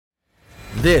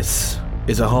This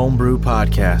is a homebrew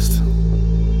podcast.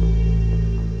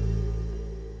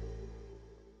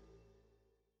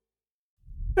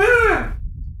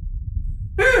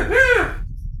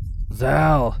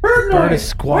 Zal, the bird is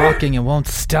squawking and won't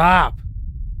stop.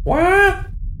 What?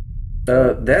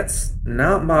 That's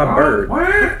not my bird.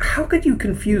 How could you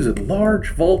confuse a large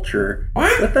vulture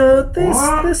with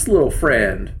this little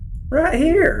friend right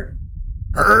here?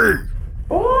 Hey,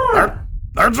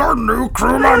 that's our new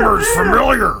crew members,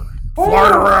 Familiar,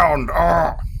 flying around.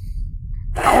 I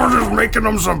was just making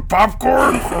them some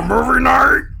popcorn for movie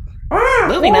night.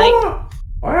 Movie night?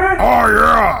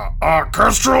 Oh yeah,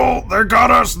 Kestrel, they got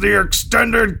us the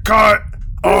extended cut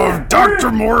of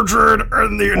Dr. Mordred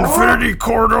and the Infinity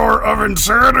Corridor of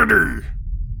Insanity.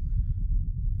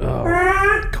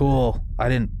 Oh, cool. I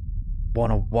didn't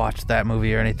want to watch that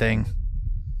movie or anything.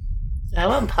 I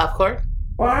want popcorn.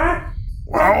 Well,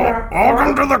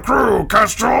 welcome to the crew,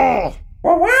 Kestrel.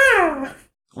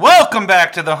 Welcome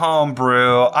back to the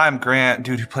Homebrew. I'm Grant,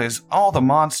 dude who plays all the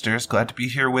monsters. Glad to be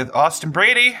here with Austin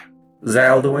Brady.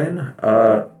 Zaldwin,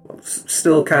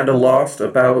 still kind of lost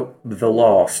about the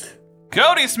Lost.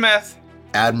 Cody Smith.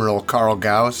 Admiral Carl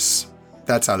Gauss.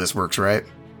 That's how this works, right?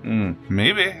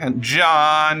 Maybe. And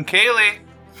John Cayley.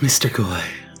 Mr. Goy,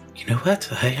 you know what?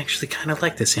 I actually kind of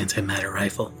like this antimatter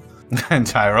rifle. And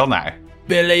Tyrell Nye.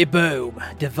 Billy Boom,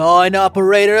 divine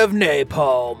operator of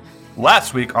napalm.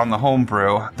 Last week on the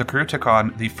Homebrew, the crew took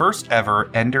on the first ever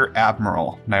Ender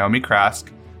Admiral, Naomi Krask,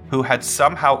 who had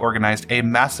somehow organized a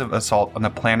massive assault on the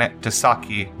planet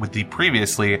Tasaki with the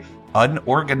previously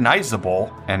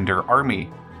unorganizable Ender army.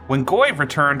 When Goy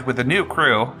returned with a new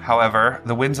crew, however,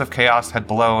 the winds of chaos had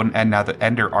blown and now the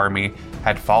Ender army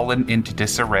had fallen into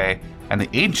disarray, and the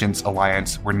Ancients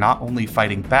Alliance were not only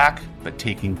fighting back, but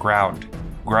taking ground.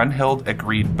 Grunhild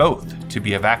agreed both to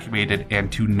be evacuated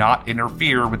and to not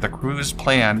interfere with the crew's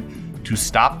plan to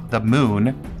stop the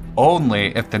moon,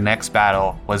 only if the next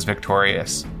battle was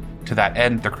victorious. To that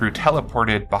end, the crew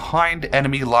teleported behind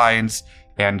enemy lines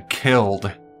and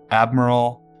killed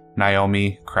Admiral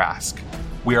Naomi Krask.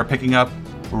 We are picking up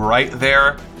right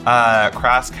there.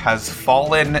 Krask has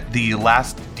fallen. The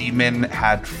last demon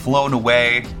had flown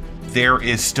away. There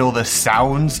is still the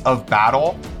sounds of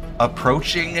battle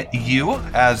approaching you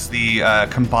as the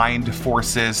combined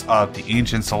forces of the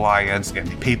Ancients Alliance and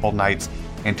the Papal Knights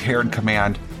and Terran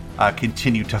Command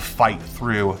continue to fight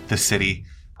through the city.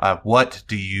 What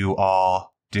do you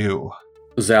all do?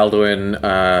 Zaldwin,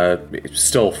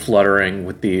 still fluttering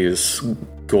with these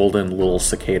golden little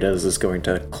cicadas, is going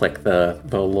to click the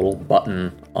little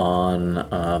button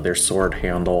on their sword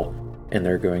handle, and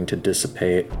they're going to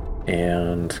dissipate,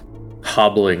 and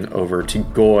hobbling over to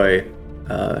Goy.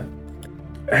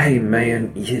 Hey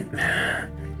man, you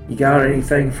got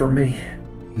anything for me?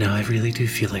 No, I really do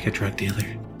feel like a drug dealer.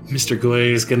 Mr. Goy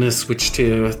is gonna switch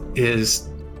to his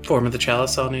form of the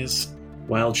chalice on his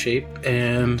wild shape,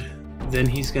 and then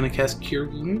he's gonna cast Cure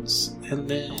Wounds, and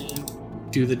then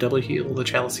do the double heal, the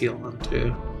chalice heal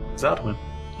onto Zaldwin.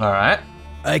 All right.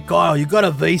 Hey, Kyle, you got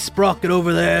a V-sprocket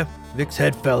over there? Vic's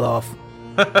head fell off.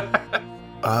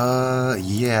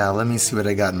 Yeah, let me see what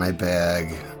I got in my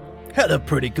bag. Hella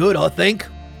pretty good, I think.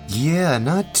 Yeah,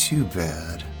 not too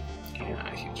bad. Yeah, I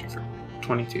hit you for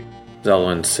 22.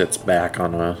 Zaldwin sits back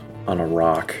on a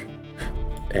rock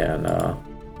and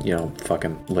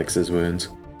fucking licks his wounds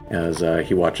as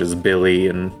he watches Billy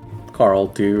and Carl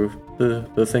do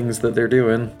the things that they're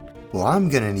doing. Well, I'm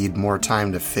gonna need more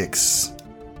time to fix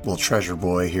little treasure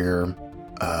boy here.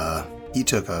 He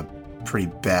took a pretty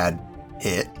bad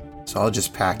hit, so I'll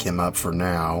just pack him up for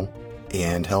now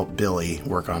and help Billy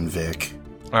work on Vic.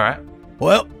 All right.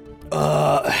 Well,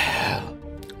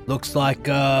 looks like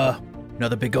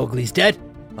another big ugly's dead.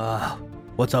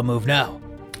 What's our move now?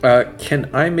 Can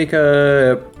I make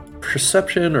a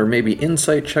perception or maybe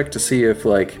insight check to see if,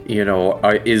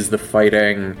 is the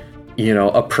fighting,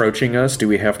 approaching us? Do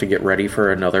we have to get ready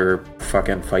for another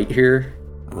fucking fight here?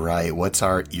 Right, what's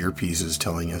our earpieces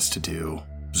telling us to do,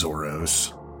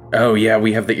 Zoros? Oh, yeah,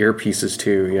 we have the earpieces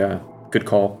too, yeah. Good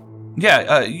call.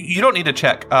 Yeah, you don't need to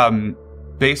check.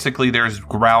 Basically, there's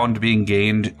ground being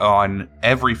gained on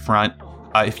every front.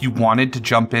 If you wanted to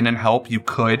jump in and help, you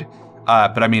could.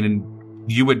 But I mean,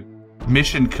 you would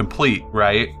mission complete,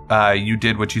 right? You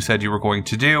did what you said you were going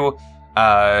to do.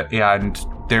 And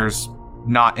there's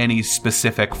not any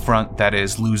specific front that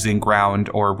is losing ground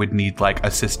or would need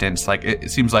assistance.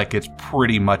 It seems like it's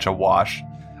pretty much a wash.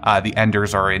 The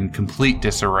Enders are in complete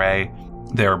disarray.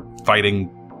 They're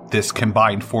fighting this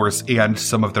combined force and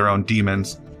some of their own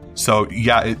demons. So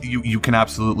yeah, you can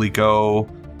absolutely go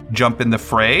jump in the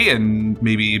fray and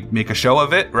maybe make a show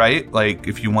of it, right? Like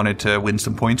if you wanted to win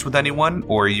some points with anyone,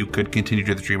 or you could continue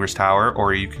to the Dreamer's Tower,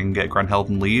 or you can get Grunheld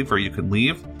and leave, or you can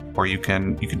leave, or you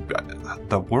can.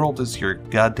 The world is your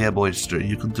goddamn oyster.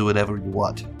 You can do whatever you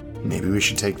want. Maybe we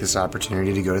should take this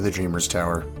opportunity to go to the Dreamer's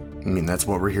Tower. I mean, that's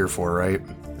what we're here for, right?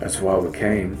 That's why we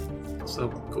came. So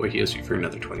Goy heals you for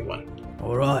another 21.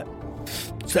 All right.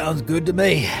 Sounds good to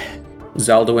me.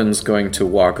 Zaldwin's going to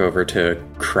walk over to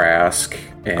Krask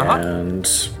and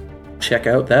check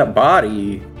out that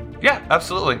body. Yeah,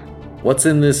 absolutely. What's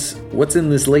in this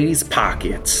lady's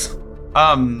pockets?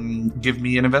 Give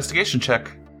me an investigation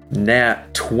check.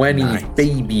 Nat 20, Nice.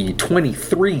 baby,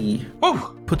 23. Woo!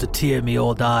 Puts a tear in me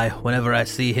old eye whenever I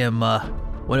see him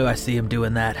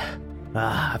doing that.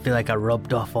 I feel like I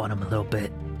rubbed off on him a little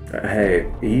bit.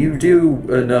 Hey, you do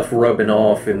enough rubbing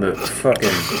off in the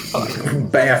fucking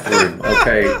bathroom,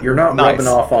 okay? You're not Nice. rubbing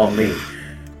off on me.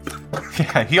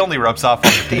 Yeah, he only rubs off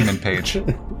on the demon page.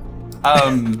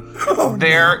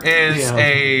 There is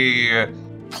a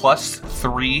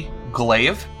 +3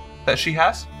 glaive that she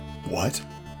has. What?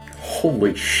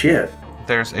 Holy shit.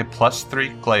 There's a +3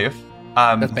 glaive.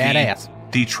 That's badass.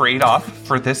 The trade-off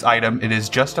for this item, it is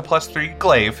just a +3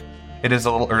 glaive. It is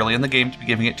a little early in the game to be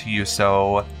giving it to you,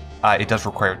 so it does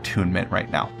require attunement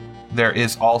right now. There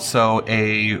is also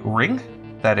a ring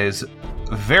that is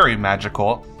very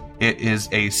magical. It is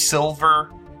a silver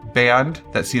band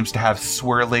that seems to have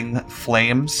swirling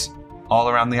flames all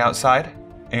around the outside.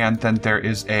 And then there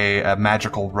is a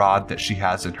magical rod that she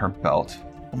has in her belt.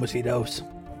 How much he knows?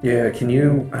 Yeah, can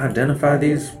you identify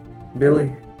these,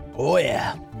 Billy? Oh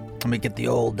yeah. Let me get the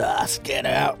old scanner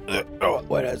out.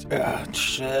 What is? There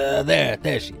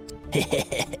she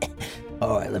is.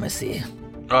 All right, let me see.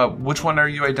 Which one are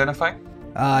you identifying?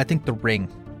 I think the ring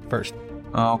first.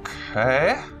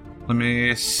 Okay. Let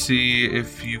me see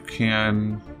if you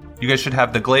can... You guys should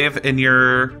have the glaive in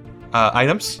your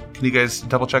items. Can you guys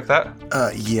double check that?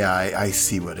 Yeah, I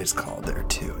see what it's called there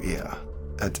too. Yeah,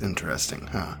 that's interesting,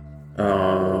 huh?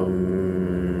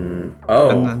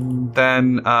 And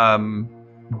then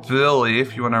Billy,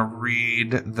 if you want to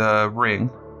read the ring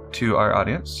to our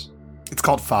audience. It's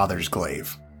called Father's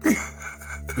Glaive.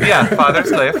 Yeah,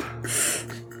 Father's glaive.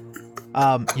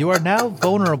 You are now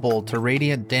vulnerable to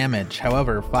radiant damage.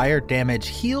 However, fire damage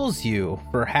heals you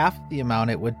for half the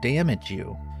amount it would damage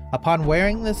you. Upon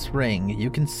wearing this ring, you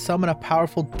can summon a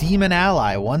powerful demon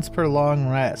ally once per long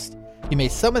rest. You may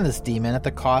summon this demon at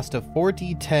the cost of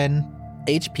 4d10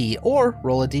 HP or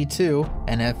roll a d2,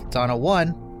 and if it's on a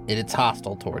 1, it's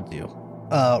hostile towards you.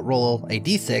 Roll a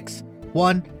d6.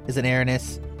 1 is an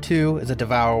Aranis, 2 is a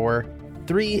Devourer,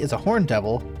 3 is a Horn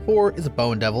Devil, 4 is a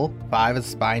Bone Devil, 5 is a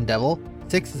Spine Devil,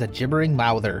 6 is a Gibbering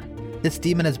Mouther. This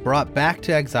demon is brought back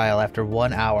to exile after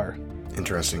 1 hour.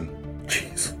 Interesting.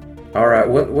 Jeez. Alright,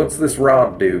 what's this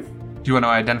rod do? Do you want to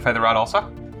identify the rod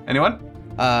also? Anyone?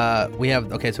 We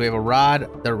have a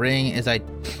rod. The ring is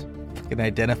fucking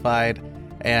identified,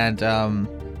 and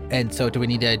so do we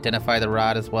need to identify the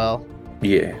rod as well?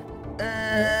 Yeah.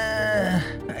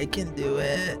 I can do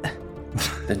it.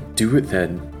 Then do it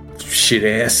then, shit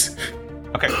ass.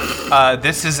 Okay.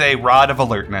 This is a rod of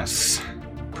alertness.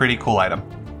 Pretty cool item.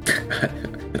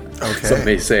 Okay. Some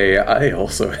may say I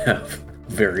also have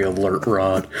very alert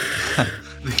rod.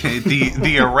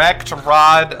 the erect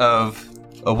rod of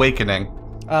awakening.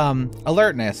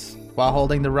 Alertness. While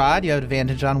holding the rod, you have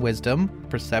advantage on wisdom,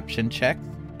 perception checks,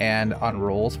 and on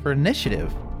rolls for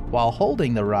initiative. While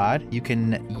holding the rod, you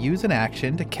can use an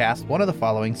action to cast one of the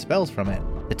following spells from it: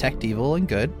 Detect Evil and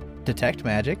Good, Detect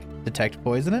Magic, Detect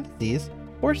Poison and Disease,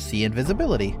 or See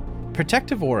Invisibility.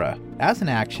 Protective Aura. As an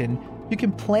action, you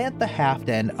can plant the haft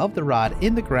end of the rod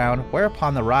in the ground,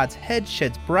 whereupon the rod's head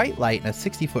sheds bright light in a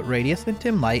 60-foot radius and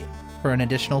dim light for an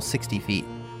additional 60 feet.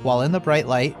 While in the bright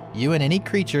light, you and any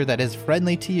creature that is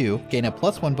friendly to you gain a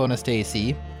 +1 bonus to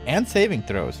AC and saving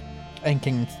throws, and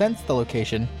can sense the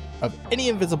location of any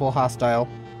invisible hostile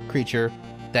creature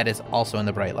that is also in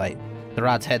the bright light. The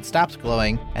rod's head stops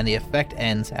glowing, and the effect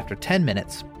ends after 10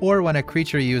 minutes, or when a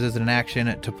creature uses an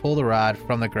action to pull the rod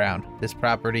from the ground. This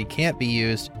property can't be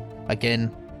used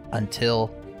again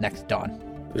until next dawn.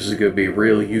 This is going to be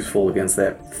really useful against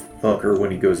that fucker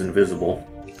when he goes invisible.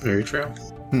 Very true.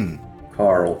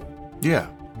 Carl, Yeah.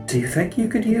 do you think you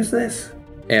could use this?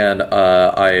 And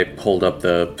I pulled up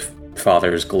the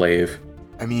Father's glaive.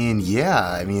 I mean,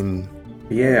 yeah.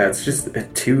 Yeah, it's just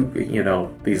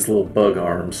these little bug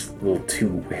arms, a little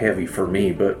too heavy for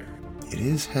me, but It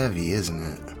is heavy, isn't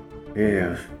it?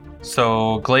 yeah.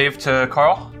 So, glaive to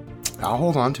Carl? I'll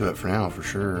hold on to it for now, for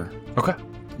sure. Okay.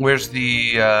 Where's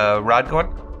the rod going?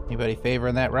 Anybody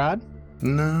favoring that rod?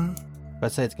 No. But I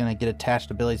say it's gonna get attached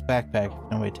to Billy's backpack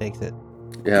if nobody takes it.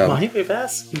 Yeah. Might be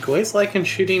best. Goy's like in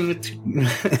shooting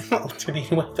with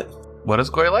alternating weapons. What is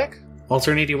Goy like?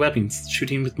 Alternating weapons,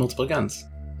 shooting with multiple guns.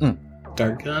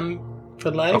 Dark gun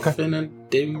for life and a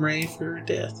dim ray for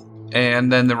death.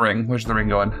 And then the ring. Where's the ring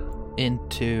going?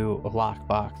 Into a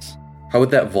lockbox. How would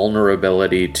that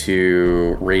vulnerability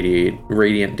to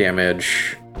radiant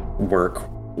damage work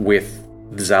with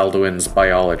Zalduin's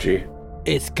biology?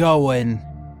 It's going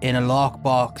in a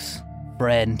lockbox,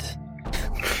 friend.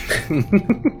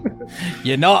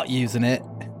 You're not using it.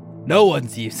 No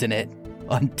one's using it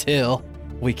until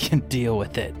we can deal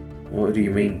with it. What do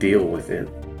you mean, deal with it?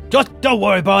 Just don't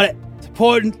worry about it. It's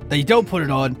important that you don't put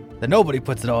it on, that nobody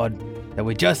puts it on, that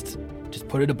we just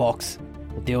put it in a box.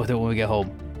 We'll deal with it when we get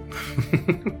home.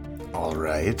 All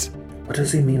right. What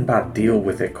does he mean by deal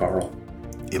with it, Carl?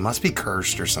 It must be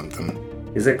cursed or something.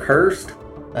 Is it cursed?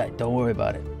 Alright, don't worry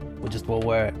about it. We'll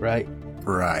wear it, right?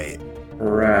 Right.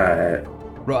 Right.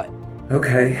 Right.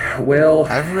 Okay, well...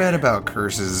 I've read about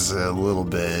curses a little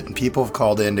bit. People have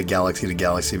called into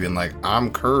Galaxy being like,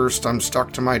 I'm cursed, I'm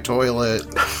stuck to my toilet.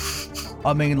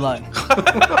 I mean, like...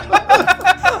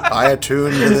 I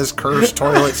attuned to this cursed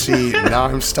toilet seat, and now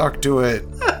I'm stuck to it.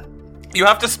 You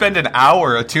have to spend an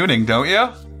hour attuning, don't you?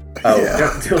 Oh,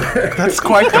 Yeah. That's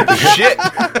quite the shit.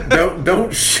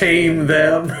 Don't shame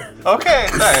them. Okay,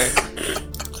 alright.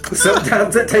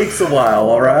 Sometimes it takes a while,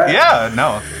 alright? Yeah,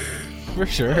 no. For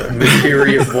sure.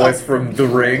 Mysterious voice from the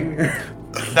ring.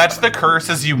 That's the curse,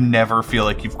 is you never feel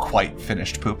like you've quite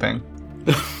finished pooping.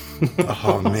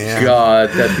 Oh, man.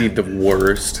 God, that'd be the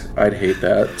worst. I'd hate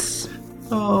that.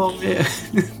 Oh, man.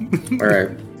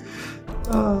 Alright.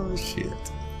 Oh, shit.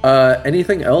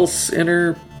 Anything else in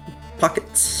her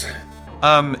pockets?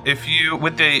 If you,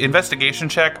 with the investigation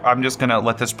check, I'm just gonna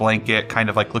let this blanket kind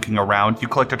of like looking around. You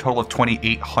collect a total of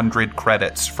 2,800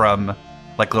 credits from,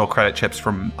 like, little credit chips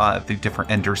from the different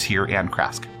enders here and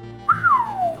Krask.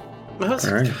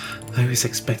 I was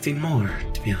expecting more,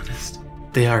 to be honest.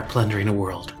 They are plundering a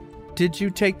world. Did you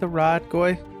take the rod,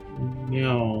 Goy?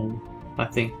 No. I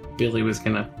think Billy was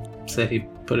gonna say he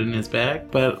put it in his bag,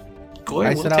 but Goy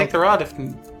I will said take the rod if...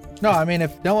 No, I mean,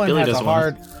 if no one Billy has a doesn't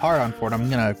want hard on for it, I'm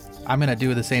gonna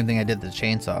do the same thing I did to the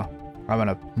chainsaw. I'm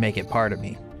gonna make it part of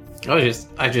me. I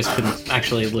just couldn't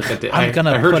actually look at it. I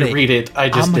heard you read it. I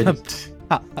just didn't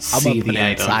I'm see gonna put the it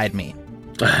item. inside me.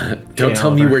 Don't tell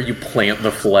me where you plant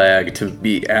the flag to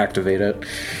be activated.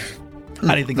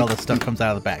 How do you think all this stuff comes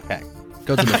out of the backpack?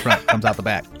 Goes in the front, comes out the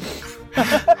back.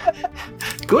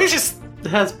 Goy just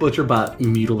has ButcherBot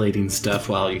mutilating stuff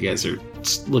while you guys are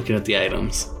just looking at the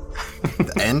items.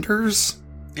 The Enders?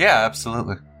 Yeah,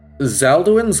 absolutely.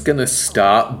 Zalduin's gonna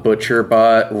stop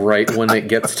ButcherBot right when it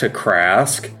gets to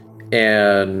Krask,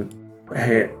 and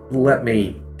hey, let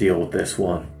me deal with this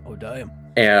one. Oh, damn.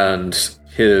 And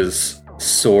his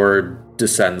sword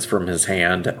descends from his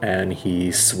hand, and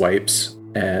he swipes,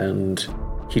 and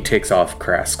he takes off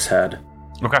Krask's head.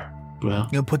 Okay. Well,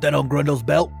 You gonna put that on Grundle's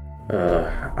belt?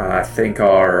 I think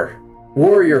our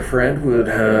warrior friend would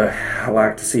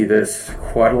like to see this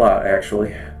quite a lot,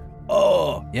 actually.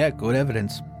 Oh, yeah, good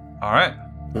evidence. All right.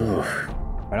 Ugh.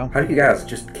 I don't. How do you guys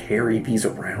just carry these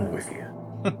around with you?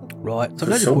 Right.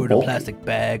 Sometimes so you put it in a bulky. plastic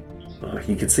bag.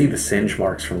 You can see the singe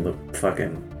marks from the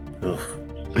fucking... Ugh.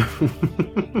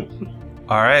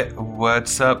 All right.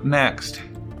 What's up next?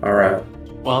 All right.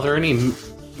 well, are there any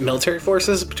military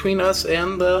forces between us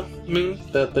and the moon,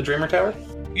 the Dreamer Tower?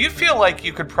 You feel like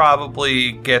you could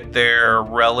probably get there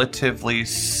relatively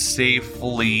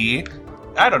safely.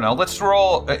 I don't know. Let's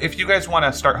roll. If you guys want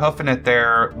to start hoofing it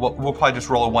there, we'll probably just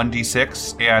roll a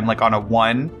 1d6, and like on a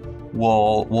 1,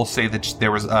 we'll say that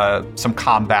there was some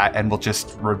combat, and we'll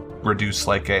just reduce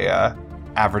like a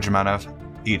average amount of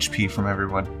HP from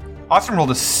everyone. Austin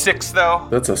rolled a 6 though.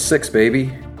 That's a 6,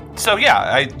 baby. So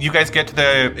yeah, you guys get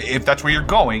to if that's where you're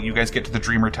going, you guys get to the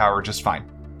Dreamer Tower just fine.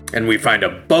 And we find a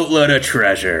boatload of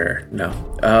treasure. No.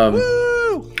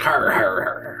 Woo! Har, har,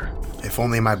 har. If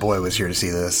only my boy was here to see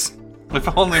this.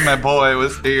 If only my boy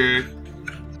was here.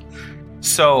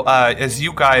 So, as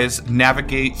you guys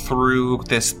navigate through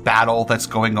this battle that's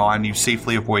going on, you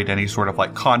safely avoid any sort of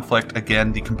like conflict.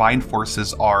 Again, the combined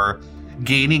forces are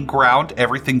gaining ground.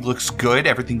 Everything looks good.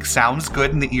 Everything sounds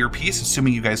good in the earpiece,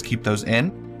 assuming you guys keep those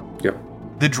in. Yep.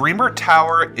 The Dreamer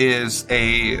Tower is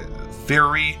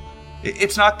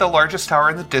it's not the largest tower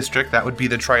in the district. That would be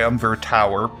the Triumvir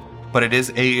Tower, but it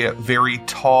is a very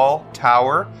tall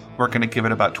tower. We're going to give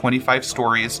it about 25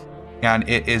 stories, and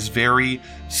it is very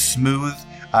smooth,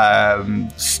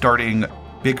 starting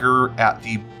bigger at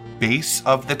the base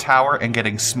of the tower and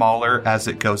getting smaller as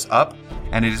it goes up,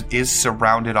 and it is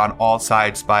surrounded on all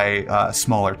sides by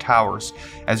smaller towers.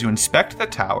 As you inspect the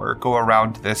tower, go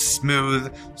around this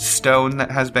smooth stone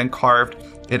that has been carved.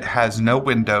 It has no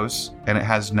windows and it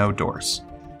has no doors.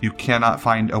 You cannot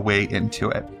find a way into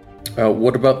it.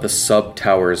 What about the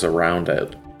sub-towers around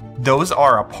it? Those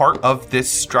are a part of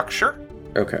this structure.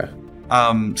 Okay.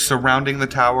 Surrounding the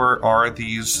tower are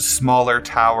these smaller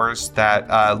towers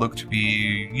that look to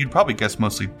be, you'd probably guess,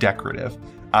 mostly decorative.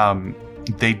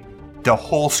 The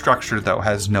whole structure, though,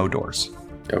 has no doors.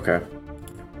 Okay.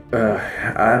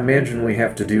 I imagine we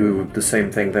have to do the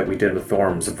same thing that we did with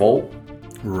Thorm's Vault.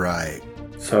 Right.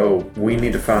 So we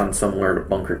need to find somewhere to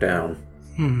bunker down.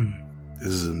 This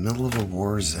is the middle of a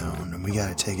war zone, and we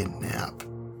gotta take a nap.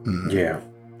 Yeah.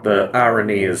 The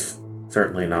irony is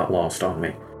certainly not lost on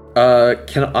me.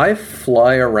 Can I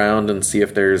fly around and see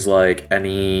if there's,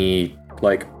 any,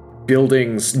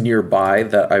 buildings nearby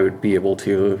that I would be able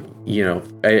to,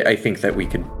 I think that we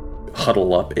could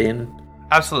huddle up in?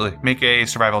 Absolutely. Make a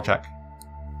survival check.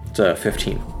 It's a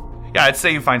 15. Yeah, I'd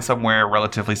say you find somewhere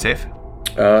relatively safe.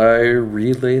 I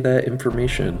relay that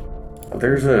information.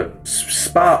 There's a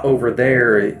spot over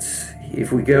there.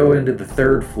 If we go into the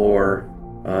third floor,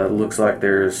 it looks like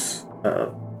there's a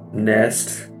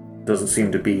nest. Doesn't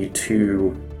seem to be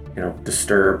too,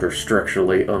 disturbed or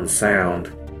structurally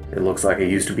unsound. It looks like it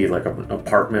used to be like an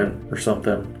apartment or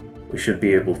something. We should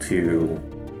be able to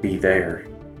be there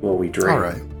while we drink. All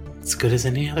right. As good as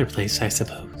any other place, I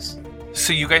suppose.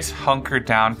 So you guys hunker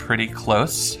down pretty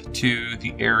close to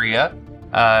the area.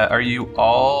 Are you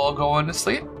all going to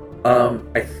sleep?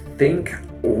 I think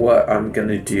what I'm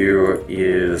gonna do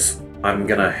is I'm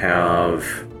gonna have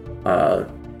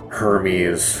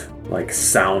Hermes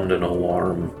sound an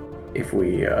alarm if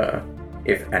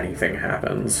anything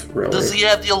happens, really. Does he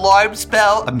have the alarm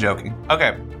spell? I'm joking.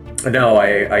 Okay. No,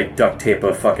 I duct tape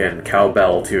a fucking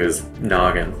cowbell to his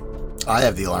noggin. I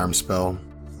have the alarm spell.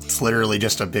 It's literally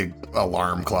just a big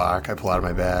alarm clock. I pull out of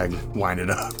my bag, wind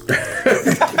it up.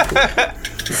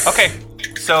 Okay.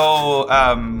 So,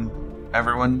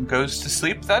 everyone goes to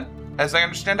sleep then, as I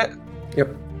understand it?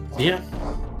 Yep. Yeah.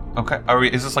 Okay.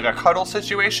 Is this like a cuddle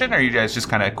situation, or are you guys just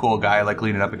kind of a cool guy,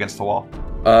 leaning up against the wall?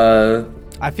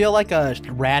 I feel like a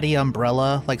ratty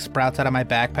umbrella sprouts out of my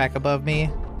backpack above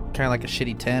me, kind of like a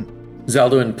shitty tent.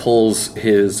 Zaldwin pulls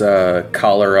his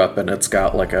collar up, and it's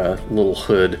got a little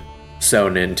hood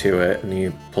sewn into it, and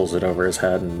he pulls it over his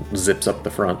head and zips up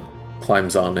the front,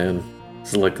 climbs on in.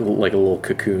 It's like a little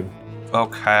cocoon.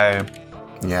 Okay.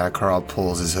 Yeah, Carl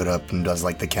pulls his hood up and does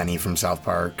the Kenny from South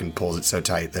Park and pulls it so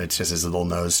tight that it's just his little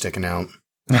nose sticking out.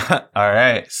 All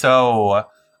right. So,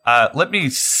 let me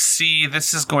see.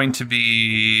 This is going to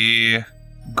be...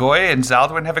 Goy and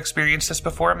Zaldwin have experienced this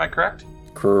before, am I correct?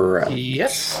 Correct.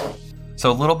 Yes. So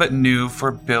a little bit new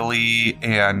for Billy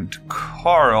and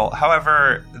Carl.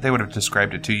 However, they would have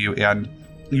described it to you, and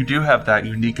you do have that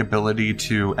unique ability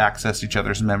to access each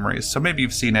other's memories. So maybe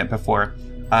you've seen it before.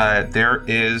 There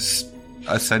is...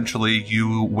 Essentially,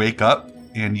 you wake up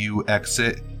and you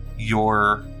exit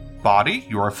your body.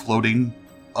 You are floating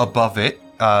above it,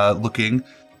 looking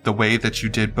the way that you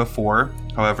did before.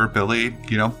 However, Billy,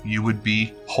 you would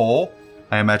be whole.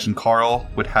 I imagine Carl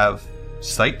would have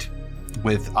sight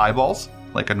with eyeballs,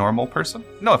 like a normal person.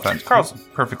 No offense, Carl's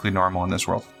perfectly normal in this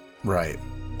world. Right.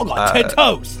 Oh, got 10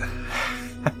 toes!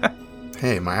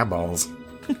 Hey, my eyeballs.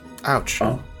 Ouch.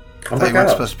 Oh I thought you weren't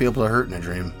supposed to be able to hurt in a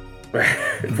dream.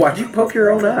 Why'd you poke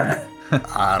your own eye?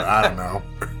 I don't know.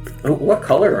 What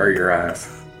color are your eyes?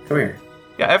 Come here.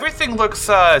 Yeah, everything looks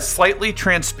slightly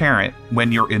transparent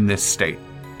when you're in this state.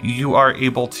 You are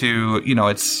able to,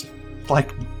 it's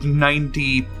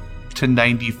 90 to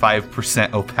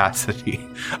 95% opacity.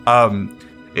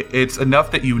 It's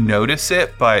enough that you notice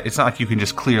it, but it's not like you can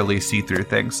just clearly see through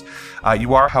things.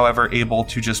 You are, however, able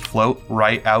to just float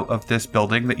right out of this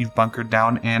building that you've bunkered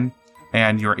down in,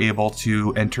 and you're able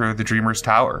to enter the Dreamer's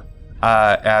Tower.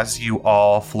 As you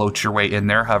all float your way in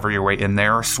there, hover your way in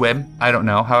there, or swim, I don't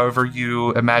know, however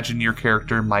you imagine your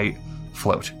character might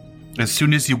float. As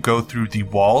soon as you go through the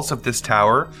walls of this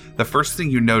tower, the first thing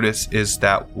you notice is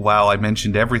that while I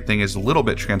mentioned everything is a little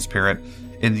bit transparent,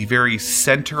 in the very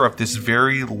center of this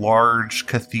very large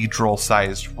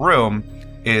cathedral-sized room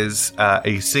is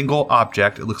a single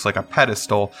object. It looks like a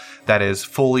pedestal that is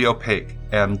fully opaque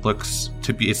and looks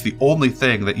to be, it's the only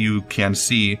thing that you can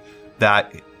see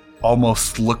that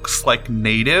almost looks like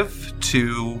native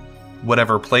to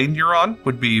whatever plane you're on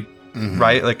would be,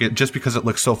 right? Just because it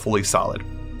looks so fully solid.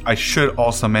 I should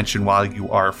also mention while you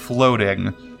are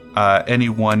floating,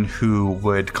 anyone who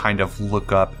would kind of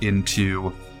look up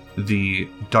into the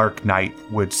dark night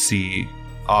would see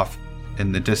off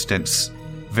in the distance,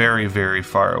 very, very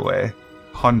far away,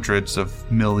 hundreds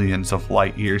of millions of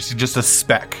light years, just a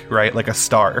speck, right? Like a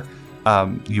star.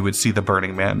 You would see the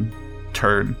Burning Man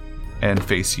turn and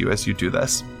face you as you do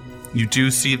this. You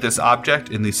do see this object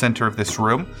in the center of this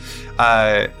room.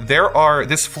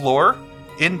 This floor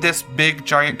in this big,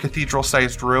 giant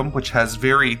cathedral-sized room, which has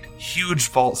very huge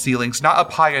vault ceilings, not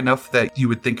up high enough that you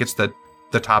would think it's the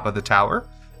top of the tower,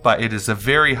 but it is a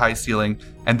very high ceiling,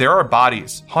 and there are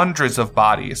bodies, hundreds of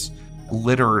bodies,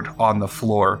 littered on the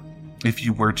floor. If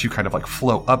you were to kind of like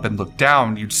float up and look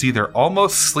down, you'd see they're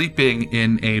almost sleeping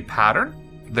in a pattern.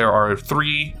 There are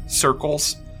 3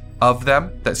 circles of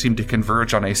them that seem to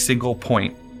converge on a single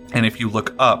point, and if you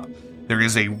look up, there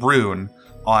is a rune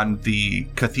on the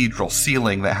cathedral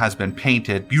ceiling that has been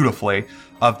painted beautifully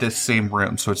of this same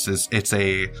rune. So it's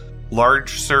a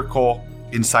large circle.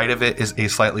 Inside of it is a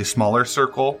slightly smaller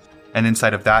circle, and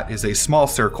inside of that is a small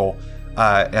circle,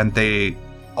 and they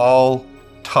all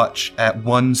touch at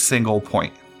one single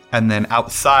point. And then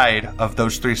outside of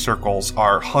those 3 circles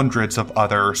are hundreds of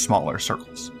other smaller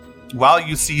circles. While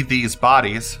you see these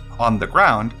bodies on the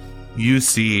ground, you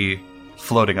see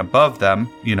floating above them,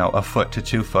 a foot to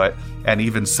 2 foot, and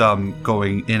even some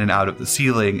going in and out of the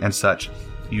ceiling and such.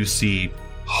 You see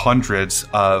hundreds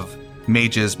of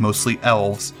mages, mostly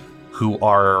elves, who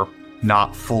are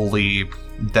not fully,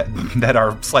 that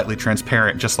are slightly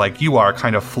transparent, just like you are,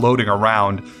 kind of floating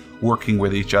around, working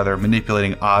with each other,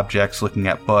 manipulating objects, looking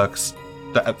at books,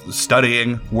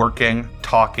 studying, working,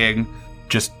 talking,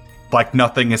 just like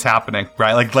nothing is happening,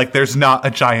 right? Like there's not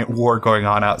a giant war going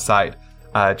on outside,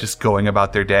 just going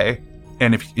about their day.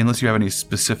 And unless you have any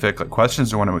specific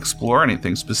questions or want to explore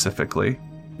anything specifically.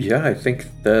 Yeah, I think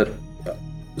that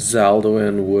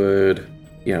Zalduin would,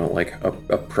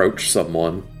 approach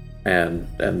someone and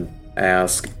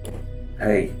ask,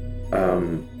 "Hey,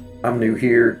 I'm new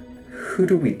here. Who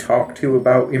do we talk to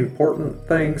about important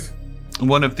things?"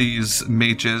 One of these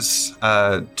mages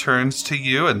turns to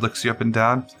you and looks you up and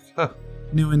down. Oh,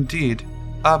 new indeed.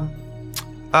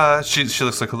 She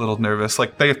looks like a little nervous.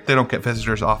 Like they don't get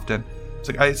visitors often. It's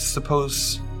like, I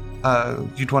suppose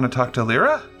you'd want to talk to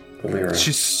Lyra? Lyra.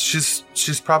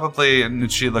 She's probably,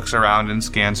 and she looks around and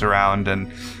scans around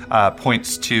and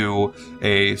points to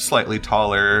a slightly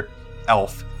taller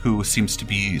elf who seems to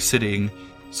be sitting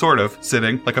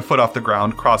like a foot off the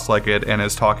ground, cross-legged, and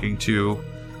is talking to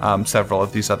several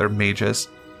of these other mages.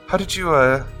 How did you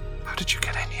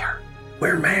get in here?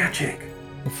 We're magic.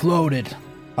 I floated.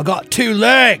 I got 2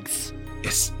 legs.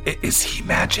 Is he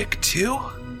magic too?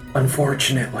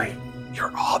 Unfortunately.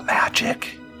 You're all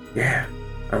magic? Yeah.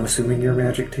 I'm assuming you're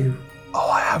magic too. Oh,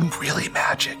 I'm really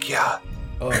magic, yeah.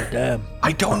 Oh, damn.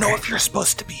 I don't know if you're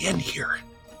supposed to be in here.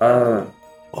 Oh,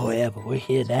 yeah, but we're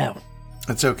here now.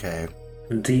 It's okay.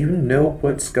 Do you know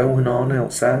what's going on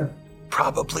outside?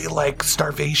 Probably like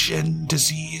starvation,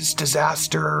 disease,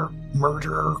 disaster,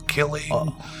 murder,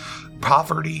 killing,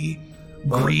 poverty,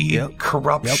 greed,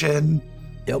 corruption,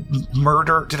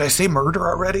 murder. Did I say murder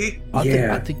already?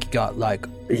 I think you got like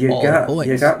you got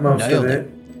most Nailed of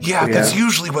it. Yeah, that's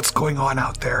usually what's going on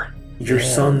out there. Your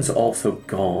son's also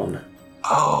gone.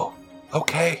 Oh,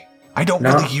 okay. I don't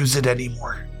really use it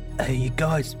anymore. Hey, you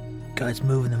guys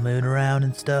moving the moon around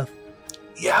and stuff?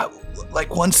 Yeah,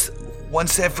 like once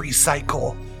every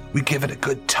cycle, we give it a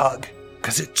good tug,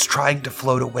 because it's trying to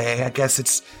float away. I guess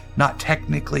it's not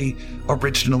technically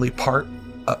originally part.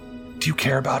 Do you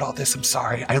care about all this? I'm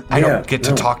sorry. I don't get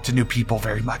to talk to new people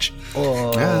very much.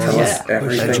 Oh, Tell us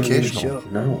everything. Educational.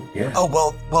 No, yeah. Oh,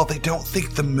 well, they don't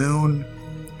think the moon...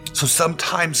 So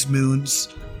sometimes moons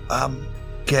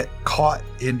get caught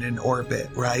in an orbit,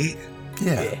 right?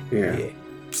 Yeah. Yeah.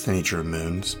 It's the nature of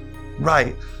moons.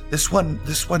 Right. This one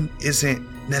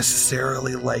isn't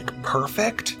necessarily like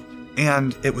perfect,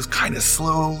 and it was kind of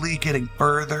slowly getting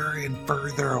further and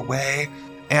further away.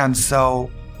 And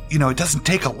so, it doesn't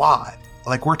take a lot.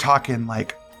 Like we're talking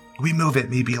like we move it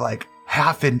maybe like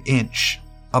half an inch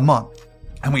a month,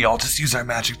 and we all just use our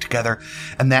magic together,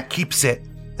 and that keeps it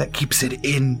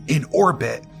in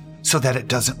orbit so that it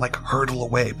doesn't like hurtle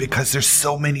away, because there's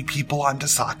so many people on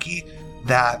Dasaki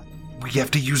that we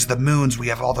have to use the moons. We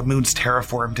have all the moons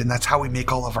terraformed, and that's how we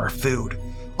make all of our food.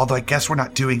 Although I guess we're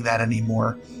not doing that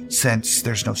anymore since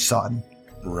there's no sun.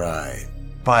 Right.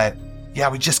 But yeah,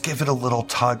 we just give it a little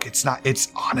tug. It's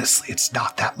honestly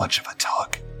not that much of a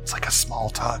tug. It's like a small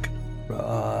tug.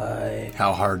 Right.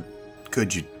 How hard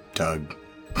could you tug?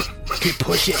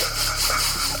 Push it.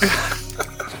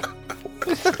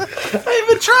 I've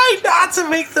been trying not to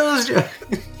make those jokes.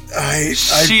 I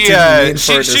She didn't mean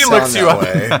for it to she sound looks you that up.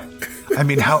 way. I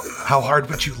mean, how hard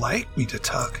would you like me to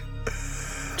tug?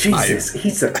 Jesus,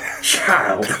 he's a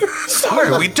child.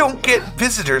 Sorry, we don't get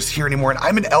visitors here anymore, and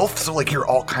I'm an elf, so like you're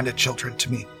all kind of children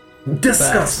to me.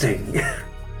 Disgusting.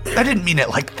 I didn't mean it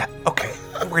like that. Okay,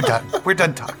 we're done. We're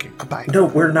done talking. Bye. No,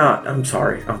 we're not. I'm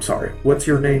sorry. What's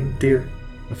your name, dear?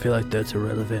 I feel like that's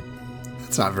irrelevant.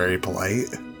 It's not very polite.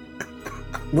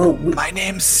 Well, My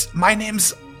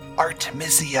name's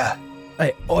Artemisia.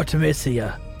 Hey,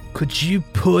 Artemisia, could you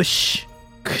push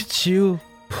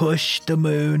the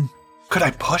moon, Could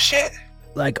I push it?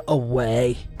 like,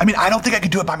 away? I mean, I don't think I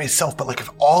could do it by myself, but like if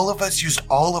all of us used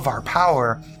all of our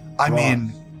power, I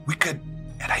mean, we could.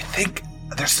 And I think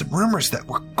there's some rumors that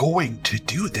we're going to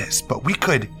do this, but we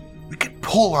could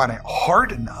pull on it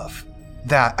hard enough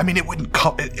that, I mean, it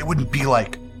wouldn't be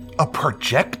like a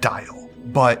projectile,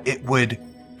 but it would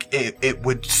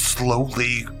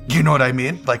slowly, you know what I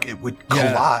mean? Like it would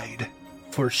collide.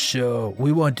 For sure.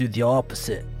 We want to do the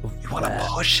opposite. You want to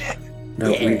push it?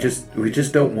 no, we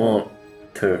just don't want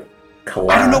to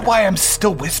collide. I don't know why I'm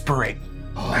still whispering.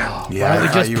 Yeah, Why don't we I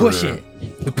just thought you push were- it? We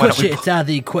Why push don't we it, it's out of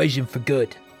the equation for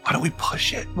good. Why don't we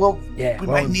push it? Well, Yeah, we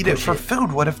why might don't we need it push for it?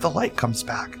 food. What if the light comes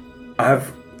back?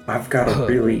 I've got a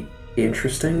really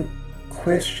interesting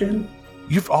question.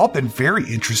 You've all been very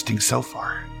interesting so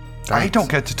far. I Thanks. don't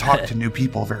get to talk to new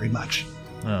people very much.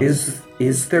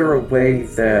 Is there a way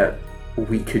that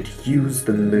we could use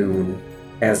the moon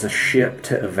as a ship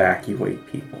to evacuate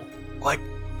people Like,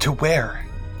 to where?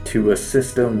 to a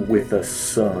system with a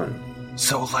sun?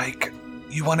 So, like,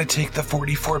 you want to take the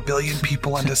 44 billion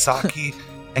people on Dasaki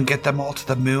and get them all to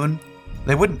the moon?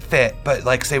 They wouldn't fit, but,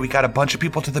 like, say we got a bunch of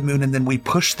people to the moon and then we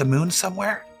push the moon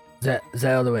somewhere? Is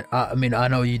that other way? I mean, I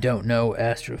know you don't know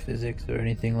astrophysics or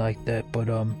anything like that, but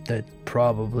that's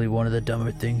probably one of the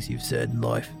dumber things you've said in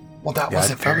life. Well, that Yeah, I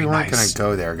wasn't thought very we weren't nice. gonna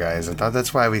go there, guys. I thought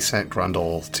that's why we sent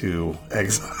Grundle to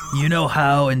exile. You know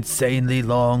how insanely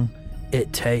long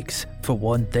it takes for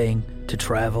one thing to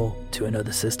travel to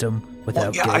another system Well,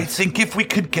 without yeah, I gates? think if we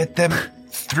could get them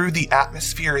through the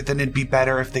atmosphere, then it'd be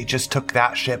better if they just took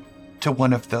that ship to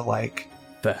one of the, like,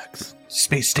 Facts.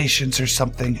 space stations or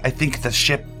something. I think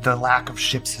the lack of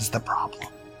ships is the problem.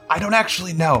 I don't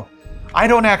actually know.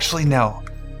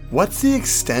 What's the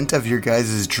extent of your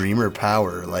guys' dreamer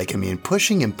power? Like, I mean,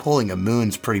 pushing and pulling a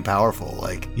moon's pretty powerful.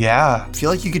 Like, Yeah. I feel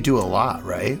like you could do a lot,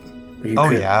 right? You Oh,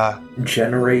 could yeah.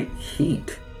 generate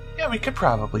heat. Yeah, we could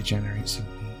probably generate some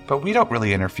heat. But we don't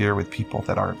really interfere with people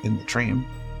that aren't in the dream.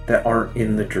 that aren't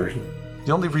in the dream.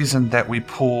 The only reason that we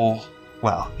pull...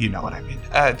 Well, you know what I mean.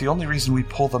 The only reason we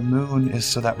pull the moon is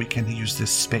so that we can use this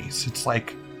space. It's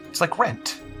like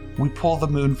rent. We pull the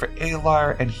moon for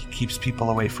Alar, and he keeps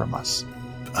people away from us.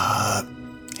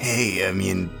 Hey, I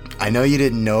mean, I know you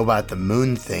didn't know about the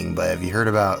moon thing, but have you heard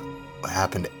about what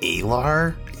happened to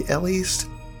Alar, at least?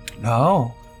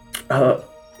 No.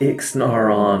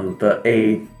 Ixnar on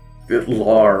the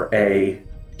Lar A.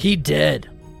 He dead.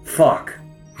 Fuck.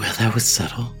 Well, that was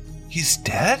subtle. He's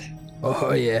dead?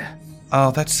 Oh, yeah.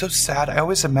 Oh, that's so sad. I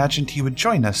always imagined he would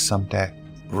join us someday.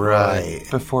 Right.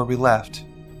 Before we left.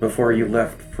 Before you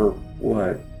left for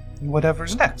what?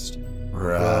 Whatever's next.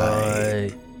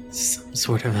 Right. Some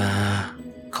sort of a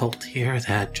cult here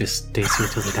that just stays here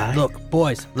till they die. Look,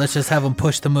 boys, let's just have him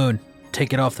push the moon.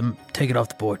 Take it off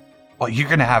the board. Well, you're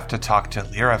gonna have to talk to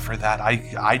Lyra for that.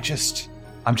 I'm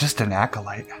just an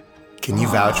acolyte. Can you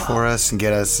vouch for us and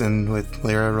get us in with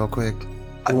Lyra real quick?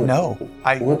 No.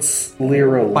 What's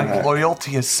Lyra My lack?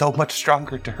 loyalty is so much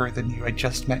stronger to her than you. I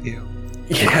just met you.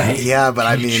 Yeah, but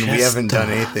I You mean, we just, haven't done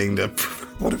anything to...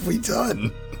 What have we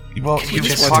done? Well, You you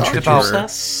just talked talk to about her.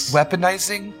 us?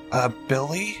 weaponizing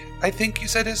Billy, I think you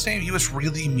said his name. He was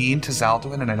really mean to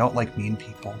Zaldwin, and I don't like mean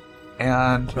people.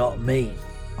 And Not me.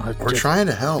 We're trying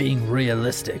to help. Being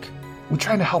realistic. we're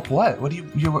trying to help what? What do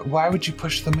you why would you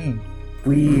push the moon?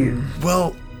 We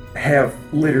Well, have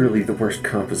literally the worst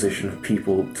composition of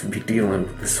people to be dealing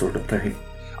with this sort of thing.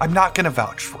 I'm not going to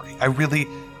vouch for you.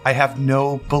 I have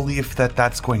no belief that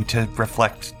that's going to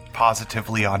reflect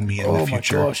positively on me in the Oh my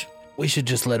future. gosh. We should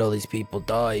just let all these people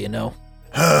die, you know?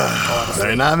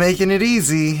 they're not making it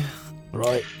easy.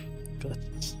 Right?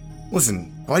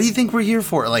 Listen, what do you think we're here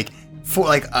for? Like,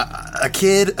 a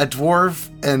kid, a dwarf,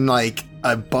 and like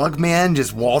a bug man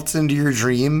just waltz into your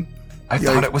dream? I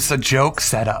thought it was a joke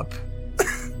setup.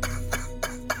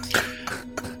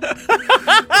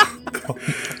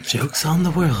 Jokes on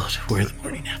the world. We're the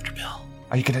morning after Bill.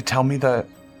 Are you going to tell me the...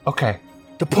 Okay.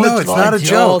 The No, it's not a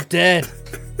punchline's all joke. dead.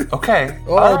 Okay.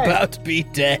 All all right. about to be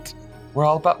dead. We're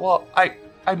all about... Well,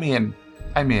 I mean,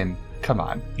 come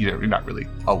on. You're not really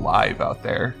alive out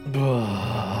there.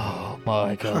 Oh my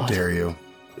How god. dare you?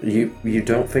 You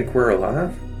don't think we're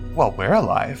alive? Well, we're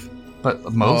alive,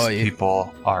 but most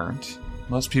people aren't.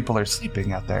 Most people are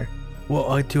sleeping out there.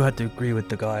 Well, I do have to agree with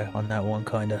the guy on that one,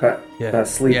 kind of.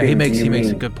 Sleeping, yeah, he makes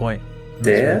a good point.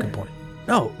 Dead?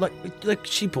 No, like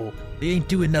sheeple. They ain't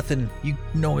doing nothing.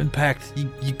 No impact.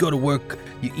 You go to work.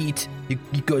 You eat. You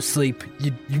go to sleep.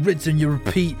 You rinse and you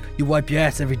repeat. You wipe your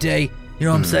ass every day. You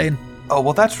know what I'm saying? Oh,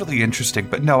 well, that's really interesting.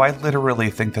 But no, I literally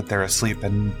think that they're asleep,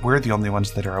 and we're the only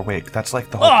ones that are awake. That's like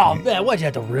the whole point. Man, why'd you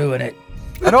have to ruin it?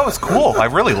 I know, it's cool. I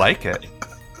really like it.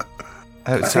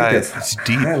 It's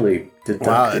deep. highly deductive.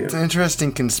 Wow, it's an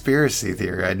interesting conspiracy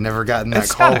theory. I'd never gotten that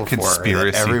It's call not a before.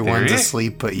 conspiracy Everyone's theory.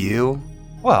 asleep but you.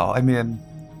 Well, I mean,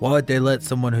 Why'd they let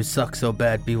someone who sucks so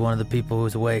bad be one of the people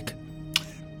who's awake?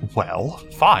 well,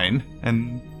 fine.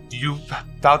 And you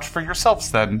vouch for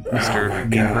yourselves then, Mr.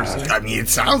 Mean Person. I mean, it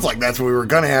sounds like that's what we were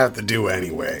gonna have to do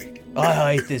anyway.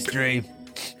 I hate this dream.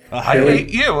 I Billy- hate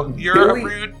you. You're Billy- a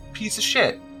rude piece of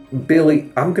shit.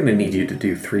 Billy, I'm gonna need you to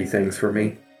do 3 things for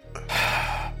me.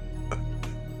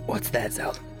 What's that,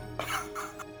 Zal?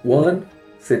 1,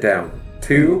 sit down.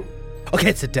 2,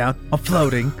 Okay, sit down. I'm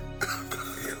floating.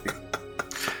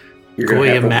 you're gonna Goy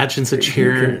have to- imagines a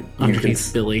chair you underneath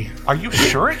can- Billy. Are you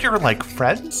sure you're like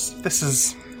friends?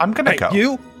 I'm gonna go.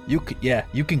 You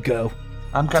can go.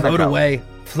 I'm gonna Float go. away.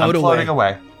 Float I'm away. floating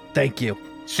away. Thank you.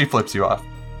 She flips you off.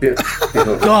 Billy,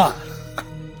 God,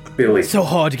 Billy, it's so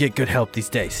hard to get good help these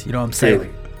days. You know what I'm saying? Billy,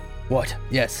 What?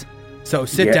 Yes. So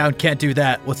sit Yeah. down. Can't do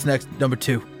that. What's next? Number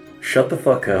 2. shut the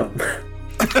fuck up.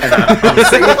 And I'm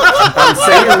saying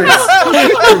this from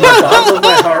the bottom of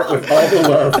my heart with all the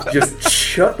love. Just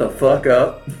shut the fuck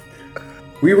up.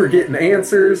 We were getting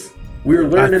answers. We were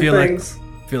learning things.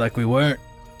 I feel like we weren't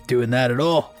doing that at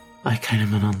all. I kind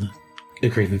of went on the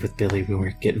agreement with Billy. We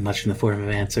weren't getting much in the form of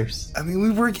answers. I mean,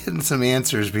 we were getting some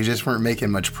answers, we just weren't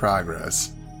making much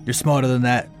progress. You're smarter than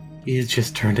that. It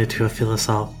just turned into a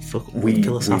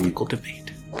philosophical debate.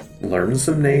 Learned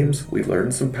some names. We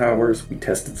learned some powers. We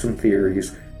tested some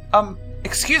theories.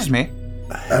 Excuse me.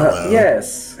 Hello.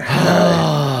 Yes.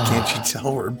 Can't you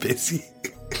tell we're busy?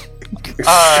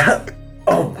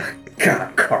 Oh my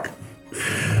god, Carl.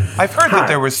 I've heard that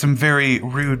there were some very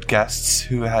rude guests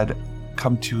who had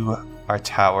come to our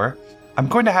tower. I'm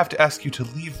going to have to ask you to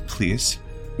leave, please.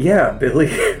 Yeah, Billy.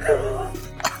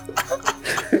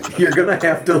 You're gonna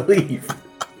have to leave.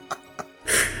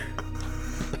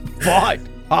 Fine.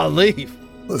 I'll leave.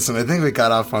 Listen, I think we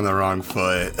got off on the wrong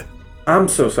foot. I'm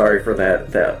so sorry for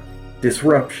that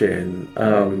disruption.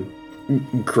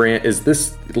 Grant, is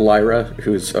this Lyra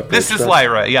who's approached This is us?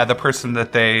 Lyra, yeah, the person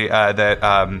that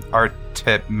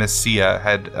Artemisia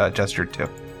had gestured to.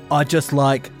 I'd just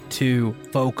like to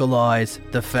vocalize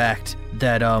the fact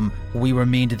that we were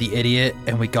mean to the idiot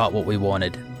and we got what we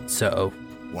wanted. So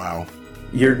Wow.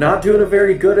 You're not doing a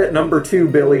very good at number 2,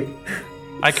 Billy.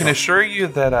 I can assure you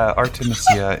that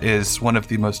Artemisia is one of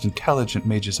the most intelligent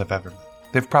mages I've ever met.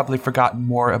 They've probably forgotten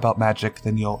more about magic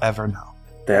than you'll ever know.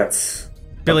 That's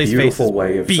Billy's a face beautiful is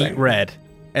way of beat saying. red,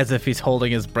 as if he's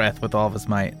holding his breath with all of his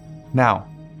might. Now,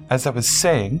 as I was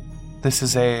saying, this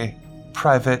is a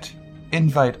private,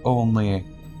 invite-only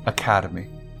academy.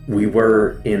 We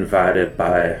were invited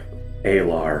by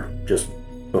Alar just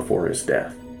before his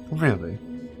death. Really?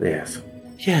 Yes.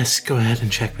 Yes, go ahead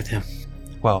and check with him.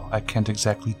 Well, I can't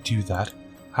exactly do that.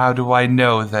 How do I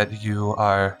know that you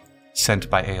are sent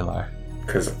by Alar?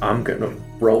 Because I'm gonna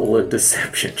roll a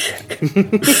deception check.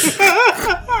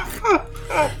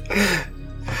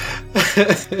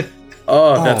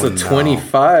 Oh, that's Oh, a no.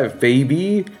 25,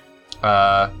 baby.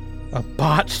 A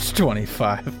botched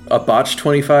 25. A botched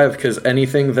 25, because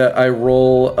anything that I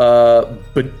roll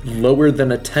but lower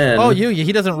than a 10, Oh,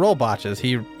 he doesn't roll botches.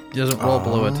 He doesn't roll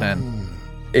below a 10.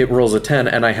 it rolls a 10,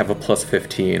 and I have a plus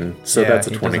 15, so Yeah, that's a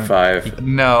he doesn't- 25.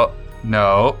 No.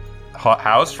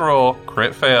 House rule,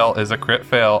 crit fail is a crit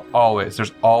fail always.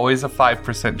 There's always a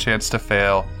 5% chance to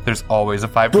fail. There's always a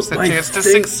 5% But my chance to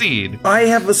thing- succeed. I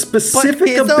have a specific But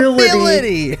his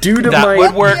ability! due to That my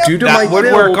would work. due to That my would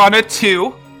build. work on a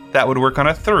 2. That would work on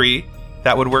a 3.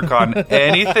 That would work on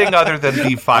anything other than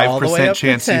the All the way 5% up to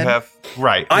chance you 10. have.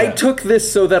 Right. I took this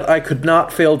so that I could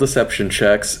not fail deception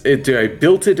checks. I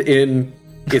built it in.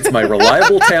 It's my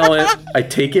reliable talent. I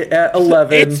take it at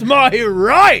 11. It's my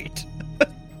right!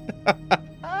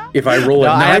 If I roll No,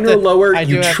 a I 9 have or to- lower, I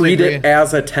do you have to treat it agree.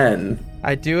 as a 10.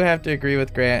 I do have to agree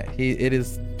with Grant. It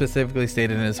is specifically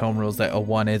stated in his home rules that a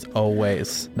 1 is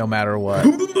always, no matter what.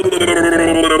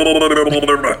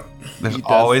 There's does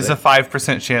always say. a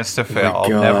 5% chance to fail. I'll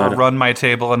God. never run my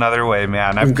table another way,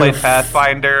 man. I've I'm played gonna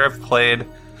Pathfinder.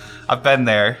 I've been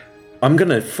there. I'm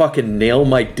gonna fucking nail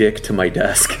my dick to my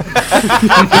desk.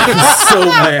 I'm so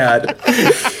mad.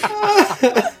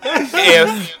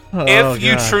 If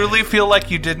you truly feel like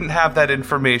you didn't have that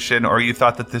information, or you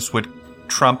thought that this would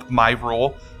trump my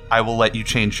role, I will let you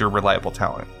change your reliable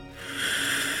talent.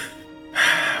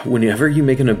 Whenever you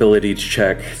make an ability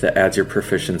check that adds your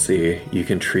proficiency, you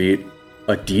can treat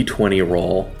a d20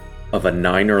 roll of a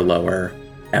 9 or lower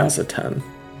as a 10.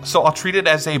 So I'll treat it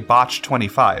as a botch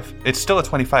 25. It's still a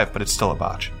 25, but it's still a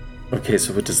botch. Okay,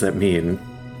 so what does that mean?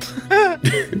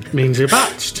 Means you're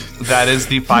botched. That is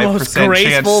the 5% Most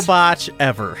graceful chance. botch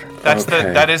ever. That's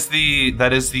Okay. that is the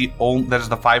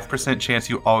 5% chance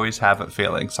you always have at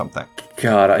failing something.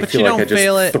 God, I But feel you like I don't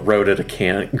fail just it. throwed at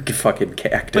a fucking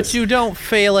cactus. But you don't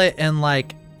fail it in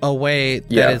like a way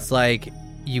that Yeah. it's like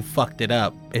you fucked it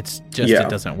up. It's just Yeah. it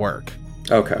doesn't work.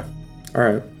 Okay.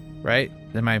 Alright. Right?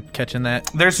 Am I catching that?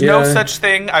 There's no Yeah. such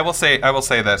thing. I will say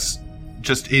this.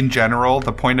 Just in general,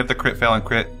 the point of the crit fail and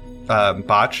crit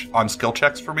botch on skill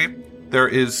checks for me, there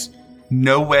is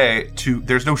no way to.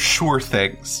 There's no sure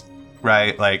things,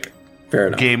 right? Like Fair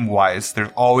enough. game wise, there's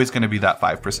always going to be that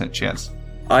 5% chance.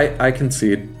 I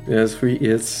concede. It's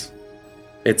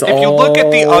If all you look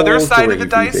at the other side of the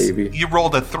gravy, dice, baby. you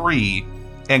rolled a 3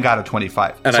 and got a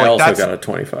 25. And So, I like, also that's, got a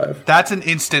 25. That's an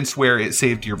instance where it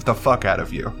saved the fuck out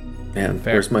of you. Man,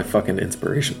 Fair. where's my fucking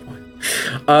inspiration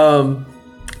point?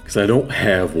 Because I don't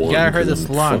have one. You gotta hurry 'cause this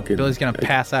I'm long. fucking- Billy's gonna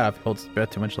pass out if he holds his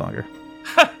breath too much longer.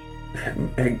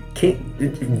 I can't.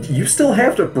 You still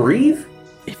have to breathe?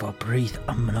 If I breathe,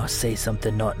 I'm gonna say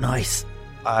something not nice.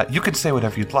 You can say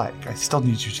whatever you'd like. I still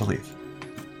need you to leave.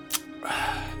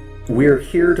 We're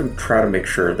here to try to make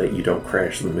sure that you don't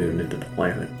crash the moon into the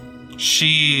planet.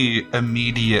 She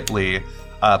immediately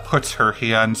puts her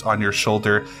hands on your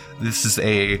shoulder. This is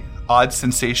a odd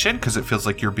sensation because it feels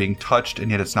like you're being touched,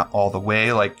 and yet it's not all the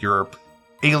way. Like you're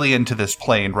alien to this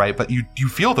plane, right? But you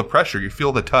feel the pressure, you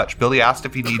feel the touch. Billy asked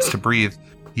if he needs to breathe.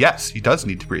 Yes, he does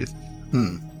need to breathe.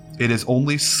 It is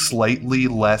only slightly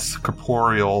less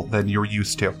corporeal than you're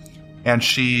used to. And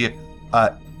she,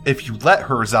 if you let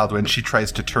her, Zaldwin, she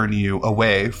tries to turn you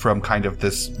away from kind of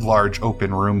this large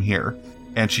open room here.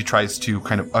 And she tries to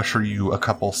kind of usher you a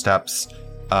couple steps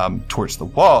towards the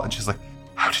wall. And she's like,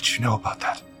 how did you know about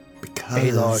that? Because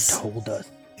Alar told us.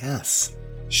 yes,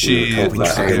 She, told we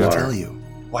that tried to Alar. tell you.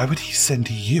 why would he send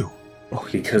to you?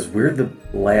 Because we're the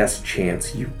last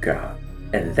chance you got.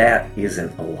 And that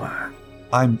isn't a lie.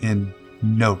 I'm in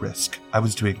no risk. I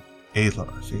was doing Aylar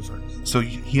a favor. So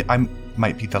I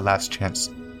might be the last chance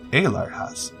Aylar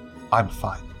has. I'm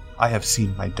fine. I have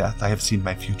seen my death. I have seen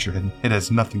my future, and it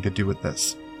has nothing to do with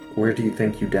this. Where do you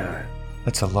think you died?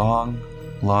 That's a long,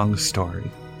 long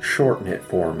story. Shorten it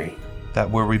for me.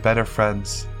 That were we better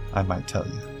friends, I might tell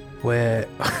you. Where?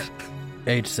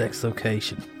 Age, sex,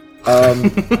 location.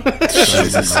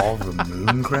 Does all the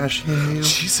moon crashing in you?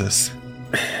 Jesus.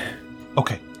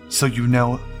 Okay, so you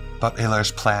know about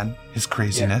Aylar's plan, his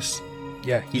craziness.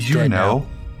 Yeah, he's You dead know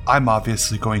I'm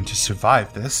obviously going to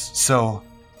survive this, so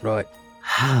now. Right.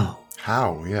 How?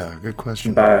 How? Yeah, good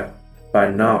question. By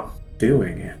not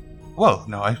doing it. well,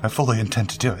 no, I fully intend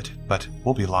to do it, but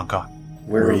we'll be long gone.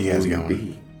 Where Where are will you guys you going?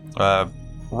 be?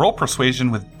 Roll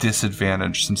persuasion with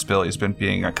disadvantage since Billy's been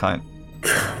being a cunt.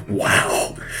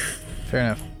 Wow. Fair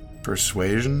enough.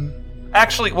 Persuasion?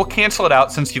 Actually, we'll cancel it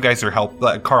out since you guys are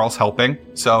Carl's helping.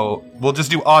 So we'll just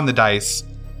do on the dice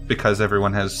because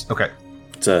everyone has. Okay.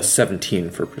 It's a 17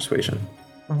 for persuasion.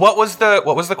 What was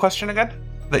the question again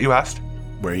that you asked?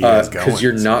 Where are you guys going? Because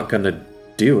you're not gonna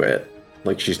do it.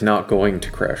 Like, she's not going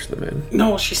to crash them in.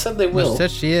 No, she said they Well, will.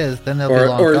 said she is, then they'll be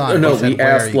long gone. no, He said, we "Where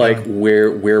are asked you like going?"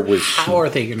 where was How she are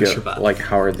they gonna survive? Like,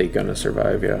 how are they gonna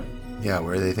survive? Yeah. Yeah,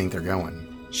 where do they think they're going?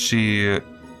 She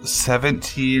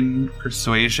 17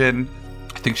 persuasion.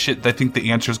 I think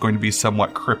the answer is going to be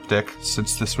somewhat cryptic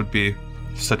since this would be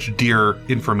such dear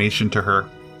information to her.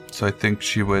 So I think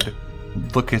she would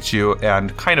look at you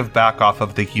and kind of back off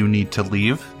of the "you need to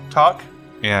leave" talk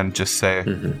and just say,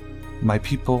 "My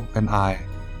people and I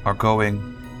are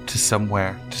going to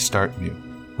somewhere to start new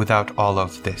without all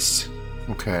of this."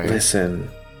 Okay. Listen,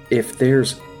 if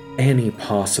there's any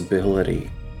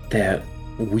possibility that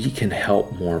we can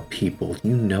help more people,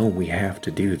 you know we have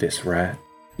to do this, right?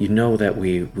 You know that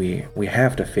we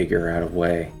have to figure out a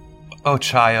way. Oh,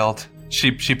 child.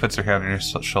 She puts her hand on your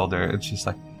shoulder and she's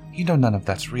like, "You know none of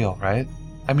that's real, right?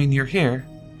 I mean, you're here."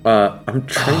 I'm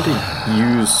trying to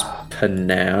use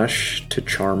panache to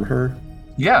charm her.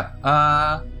 Yeah.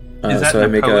 Is that so I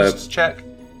an make opposed check?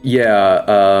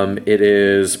 Yeah, it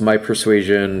is my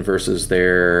persuasion versus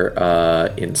their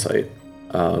insight.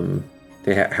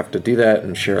 They have to do that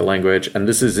and share a language. And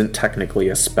this isn't technically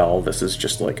a spell. This is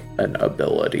just like an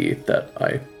ability that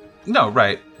I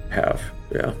have.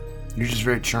 Yeah. You're just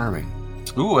very charming.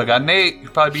 Ooh, I got an 8. You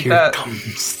probably beat Here that.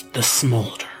 comes the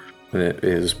smolder. And it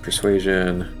is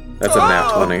persuasion. That's a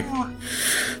nat 20.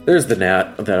 There's the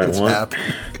nat that I want.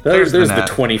 Happening. There's the the nat.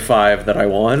 25 that I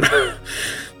want.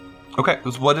 Okay,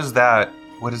 what does that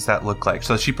look like?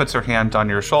 So she puts her hand on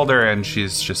your shoulder and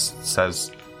she's just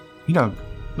says, none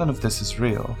of this is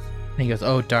real. And he goes,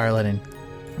 "Oh, darling," and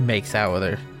makes out with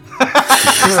her.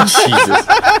 Jesus.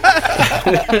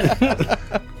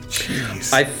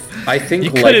 I think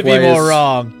You couldn't be likewise- more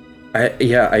wrong.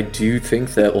 I do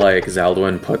think that like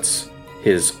Zaldwin puts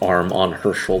his arm on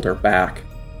her shoulder back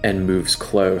and moves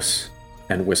close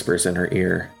and whispers in her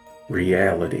ear,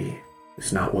 "Reality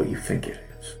is not what you think it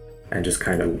is," and just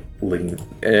kind of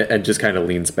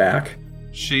leans back.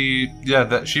 She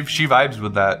vibes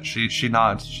with that. She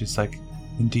nods. She's like,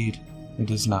 "Indeed,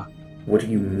 it is not." What do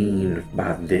you mean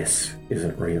by this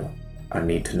isn't real? I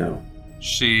need to know.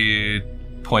 She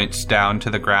points down to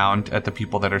the ground at the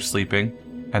people that are sleeping,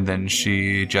 and then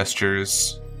she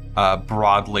gestures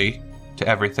broadly to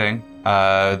everything,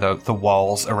 the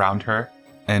walls around her,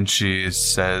 and she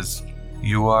says,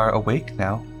 "You are awake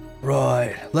now."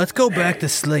 Right. Let's go back to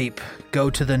sleep. Go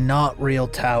to the not real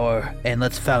tower, and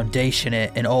let's foundation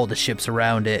it and all the ships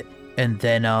around it. And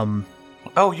then,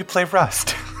 Oh, you play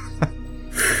Rust.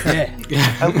 yeah,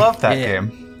 I love that Yeah.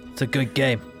 game. it's a good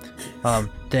game.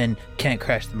 Then can't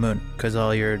crash the moon, because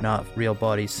all your not real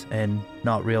bodies and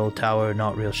not real tower,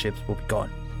 not real ships will be gone.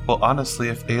 Well, honestly,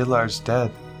 if Alar's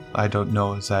dead, I don't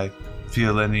know as I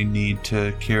feel any need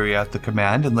to carry out the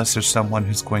command unless there's someone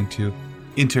who's going to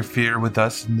interfere with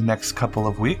us in the next couple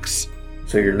of weeks.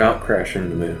 So you're not crashing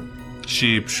the moon.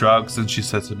 She shrugs and she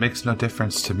says, "It makes no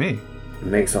difference to me." It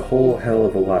makes a whole hell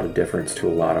of a lot of difference to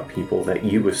a lot of people that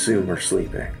you assume are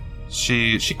sleeping.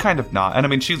 She kind of not, and I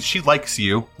mean she likes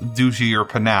you due to your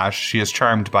panache. She is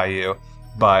charmed by you,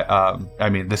 but I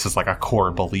mean this is like a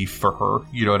core belief for her.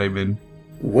 You know what I mean?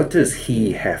 What does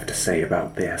he have to say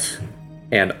about this?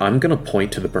 And I'm gonna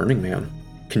point to the Burning Man.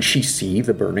 Can she see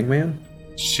the Burning Man?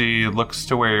 She looks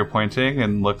to where you're pointing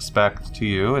and looks back to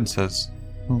you and says,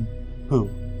 "Who?"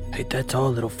 Hey, that's our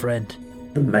little friend.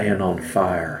 The man on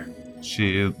fire.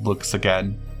 She looks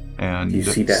again and Do you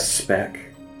see that speck?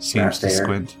 seems right to there?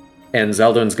 squint. And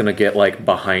Zeldon's gonna get like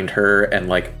behind her and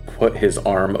like put his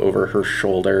arm over her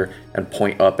shoulder and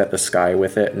point up at the sky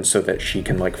with it, and so that she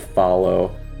can like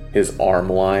follow his arm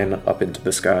line up into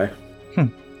the sky.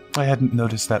 I hadn't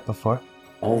noticed that before.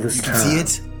 All this You time. can see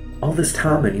it? All this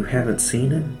time and you haven't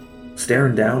seen him?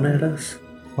 Staring down at us?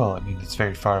 Well, I mean, it's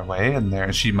very far away, and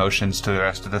there she motions to the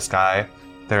rest of the sky.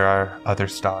 There are other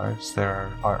stars. There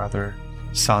are other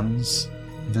suns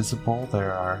visible.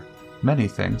 There are many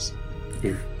things.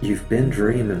 You've been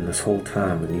dreaming this whole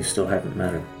time and you still haven't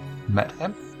met him. Met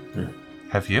him?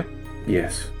 Have you?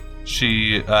 Yes.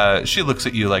 She looks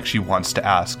at you like she wants to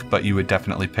ask, but you would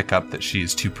definitely pick up that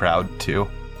she's too proud to.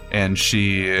 And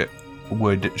she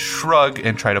would shrug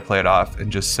and try to play it off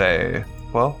and just say,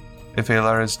 "Well, if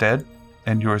Alar is dead,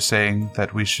 and you're saying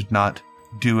that we should not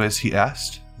do as he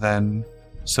asked, then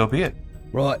so be it."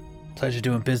 Right. Pleasure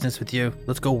doing business with you.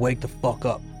 Let's go wake the fuck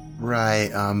up. Right,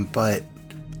 but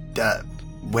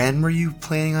when were you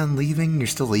planning on leaving? You're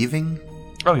still leaving?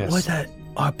 Oh, yes. Why's that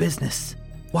our business?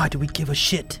 Why do we give a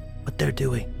shit what they're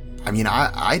doing? I mean,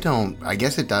 I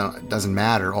guess it doesn't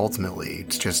matter ultimately.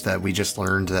 It's just that we just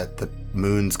learned that the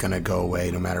moon's gonna go away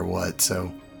no matter what.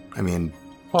 So, I mean,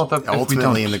 Well, if we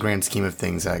ultimately don't- in the grand scheme of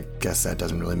things, I guess that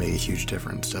doesn't really make a huge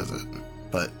difference, does it?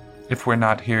 But if we're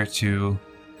not here to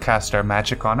cast our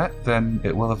magic on it, then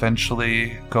it will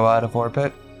eventually go out of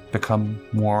orbit, become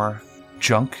more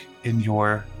junk in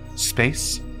your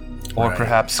space, or Right.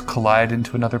 perhaps collide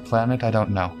into another planet. I don't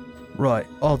know. Right.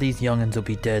 All these youngins will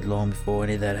be dead long before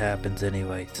any of that happens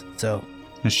anyways. So,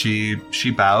 And she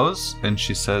bows and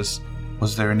she says,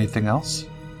 "Was there anything else?"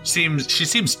 She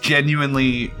seems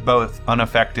genuinely both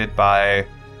unaffected by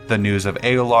the news of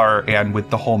Aelar and with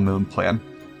the whole moon plan.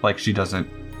 Like she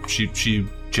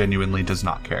genuinely does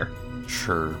not care.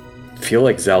 sure. I feel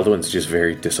like Zaldwin's just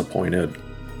very disappointed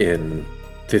in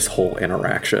this whole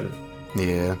interaction.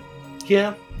 Yeah.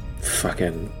 Yeah,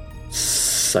 Fucking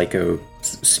psycho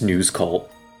snooze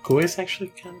cult. Goy's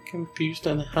actually kind of confused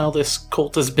on how this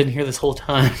cult has been here this whole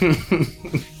time.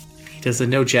 He doesn't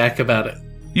know jack about it.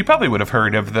 You probably would have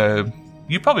heard of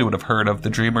the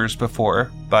Dreamers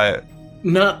before, but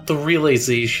Not the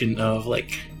realization of,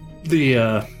 like, the,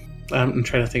 I'm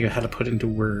trying to think of how to put into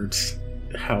words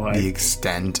how The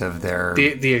extent of their...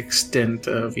 the extent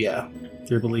of,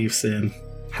 their beliefs in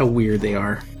how weird they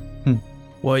are.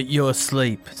 Well, you're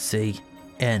asleep, see,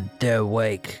 and they're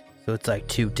awake, so it's like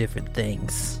two different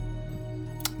things.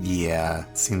 Yeah,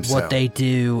 seems so. What they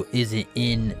do isn't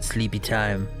in sleepy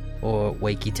time or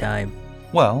wakey time.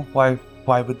 Well, why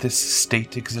would this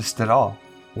state exist at all?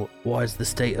 Why does the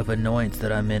state of annoyance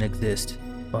that I'm in exist?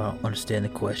 I don't understand the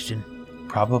question.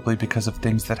 Probably because of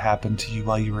things that happened to you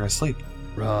while you were asleep.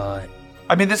 Right.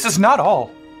 I mean, this is not all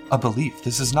a belief.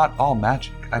 This is not all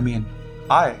magic. I mean,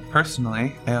 I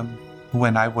personally am,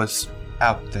 when I was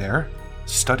out there,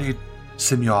 studied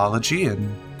simiology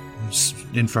and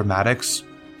informatics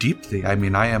deeply. I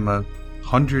mean, I am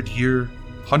 100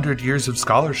 years of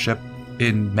scholarship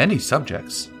in many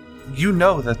subjects. You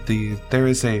know that there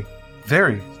is a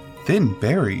very thin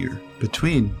barrier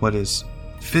between what is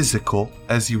physical,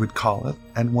 as you would call it,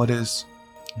 and what is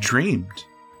dreamed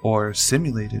or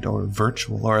simulated or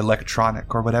virtual or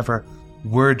electronic or whatever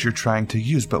word you're trying to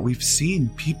use. But we've seen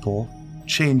people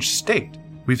change state.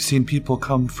 We've seen people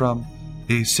come from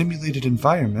a simulated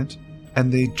environment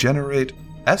and they generate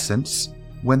essence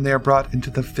when they're brought into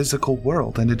the physical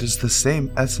world, and it is the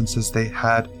same essence as they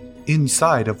had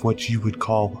inside of what you would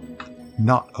call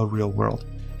not a real world.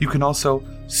 You can also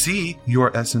see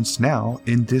your essence now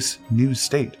in this new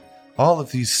state. All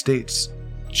of these states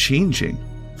changing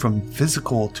from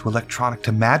physical to electronic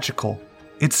to magical.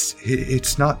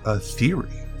 It's not a theory.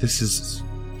 This is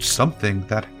something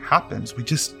that happens. We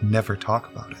just never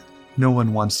talk about it. No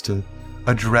one wants to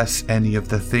address any of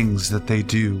the things that they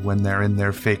do when they're in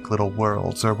their fake little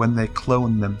worlds or when they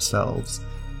clone themselves.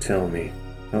 Tell me,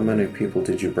 how many people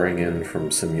did you bring in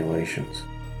from simulations?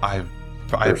 I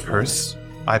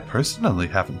personally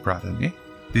haven't brought any.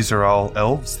 These are all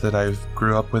elves that I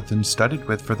grew up with and studied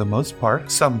with for the most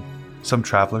part. Some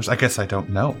travelers. I guess I don't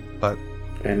know, but...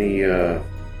 Any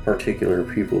particular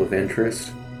people of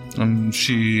interest?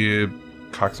 She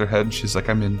cocks her head. She's like,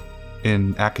 I'm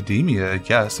in academia,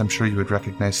 yes. I'm sure you would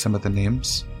recognize some of the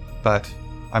names, but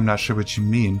I'm not sure what you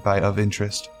mean by of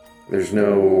interest. There's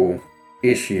no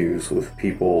issues with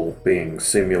people being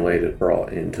simulated,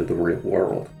 brought into the real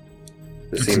world.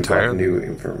 This seems like new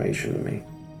information to me.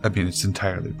 I mean, it's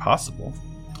entirely possible.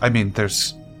 I mean,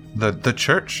 there's... The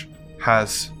church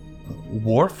has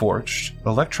warforged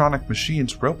electronic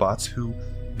machines, robots who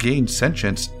gain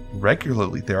sentience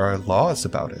regularly. There are laws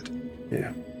about it.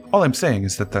 Yeah. All I'm saying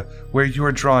is that where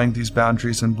you're drawing these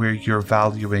boundaries and where you're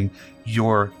valuing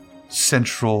your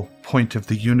central point of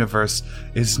the universe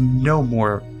is no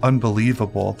more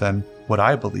unbelievable than what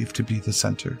I believe to be the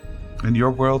center. And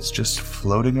your world's just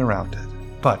floating around it.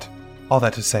 But, all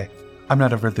that to say, I'm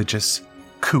not a religious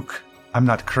kook. I'm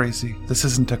not crazy. This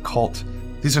isn't a cult.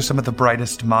 These are some of the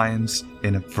brightest minds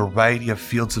in a variety of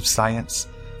fields of science.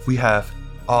 We have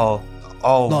all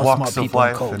walks of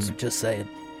life. Cults, just saying.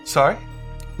 Sorry?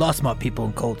 Lots of smart people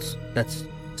in cults. That's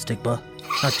stigma.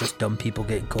 Not just dumb people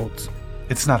getting cults.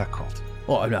 It's not a cult.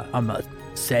 Well, I'm not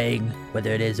saying whether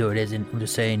it is or it isn't. I'm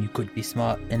just saying you could be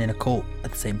smart and in a cult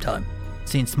at the same time.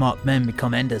 Seeing smart men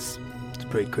become enders. It's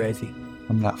pretty crazy.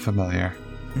 I'm not familiar.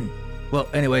 Well,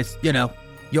 anyways,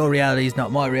 your reality is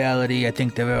not my reality. I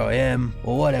think there I am,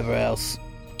 or whatever else.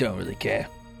 Don't really care.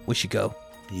 We should go.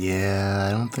 Yeah,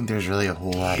 I don't think there's really a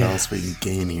whole lot else we can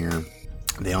gain here.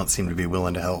 They don't seem to be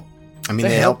willing to help. I mean,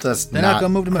 they helped us They're not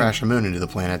gonna move the moon. Crash a moon into the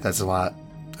planet. That's a lot.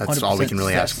 That's all we can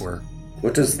really ask for.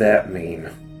 What does that mean?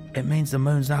 It means the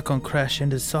moon's not gonna crash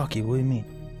into Saki. What do you mean?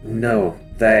 No,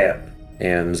 that.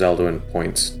 And Zeldwin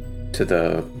points to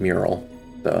the mural,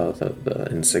 the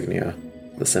insignia,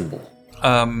 the symbol.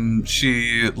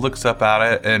 She looks up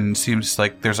at it and seems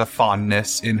like there's a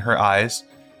fondness in her eyes,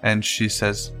 and she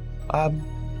says,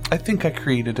 I think I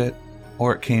created it,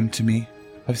 or it came to me.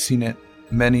 I've seen it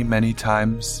many, many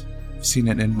times. I've seen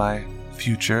it in my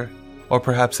future, or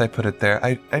perhaps I put it there.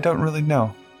 I don't really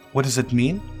know. What does it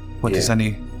mean? What does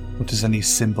any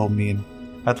symbol mean?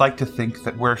 I'd like to think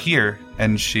that we're here,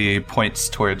 and she points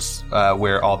towards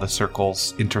where all the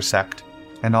circles intersect,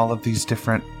 and all of these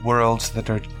different worlds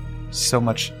that are so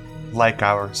much like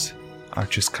ours are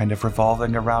just kind of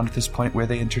revolving around this point where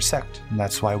they intersect, and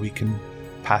that's why we can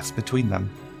pass between them.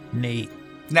 Neat.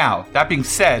 Now, that being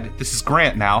said, this is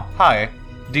Grant now. Hi,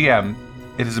 DM.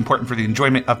 It is important for the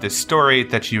enjoyment of this story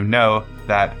that you know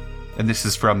that, and this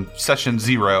is from session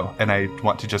 0, and I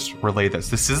want to just relay this.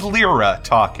 This is Lyra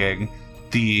talking.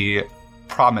 The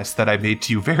promise that I made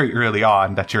to you very early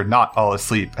on that you're not all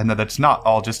asleep and that it's not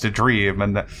all just a dream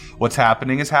and that what's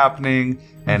happening is happening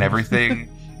and everything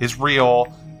is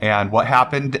real and what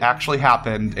happened actually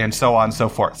happened and so on and so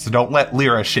forth. So don't let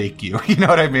Lyra shake you. You know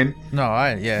what I mean? No,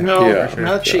 I'm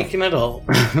not shaking at all.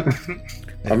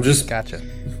 I'm just... Gotcha.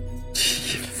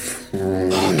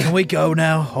 Can we go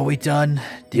now? Are we done?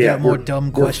 Do you got more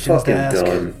dumb questions to ask?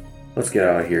 Done. Let's get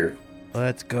out of here.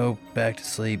 Let's go back to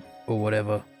sleep or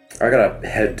whatever. I got a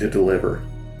head to deliver.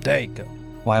 There you go.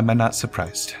 Why am I not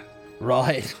surprised?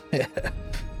 Right.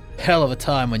 Hell of a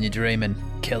time when you're dreaming,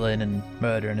 killing and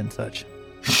murdering and such.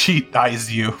 She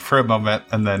eyes you for a moment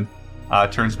and then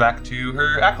turns back to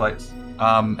her acolytes.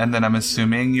 And then I'm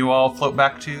assuming you all float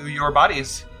back to your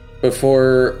bodies.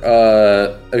 Before,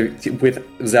 with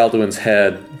Zalduin's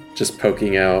head just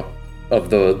poking out of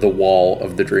the wall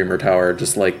of the Dreamer Tower,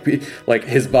 just like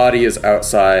his body is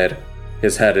outside,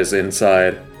 his head is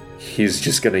inside, he's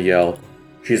just gonna yell,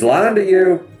 "She's lying to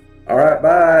you! Alright,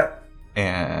 bye!"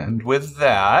 And with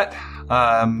that,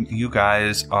 you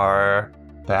guys are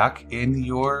back in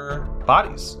your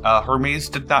bodies. Hermes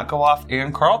did not go off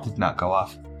and Carl did not go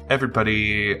off.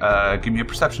 Everybody, give me a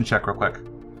perception check real quick.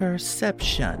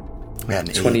 Perception. We had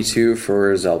an 22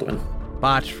 for Zaldwin.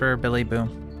 Botch for Billy Boom.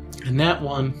 And that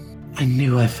one, I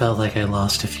knew I felt like I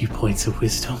lost a few points of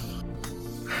wisdom.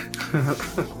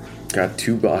 Got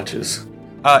 2 botches.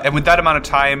 And with that amount of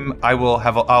time, I'll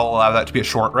allow that to be a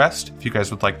short rest. If you guys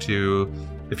would like to,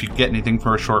 if you get anything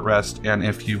for a short rest, and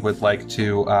if you would like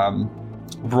to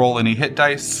roll any hit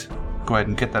dice, go ahead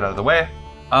and get that out of the way.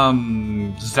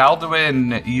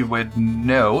 Zalduin, you would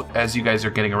note as you guys are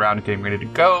getting around and getting ready to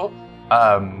go,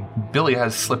 Billy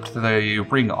has slipped the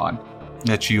ring on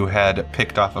that you had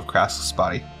picked off of Krask's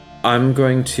body. I'm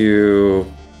going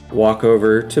to walk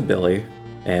over to Billy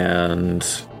and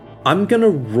I'm gonna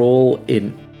roll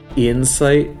an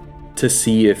insight to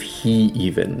see if he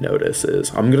even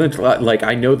notices. I'm gonna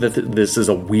I know that this is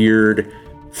a weird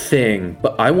thing,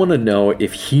 but I want to know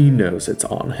if he knows it's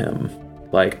on him.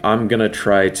 I'm gonna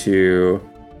try to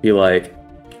be like,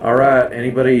 all right,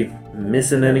 anybody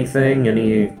missing anything?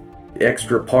 Any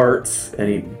extra parts?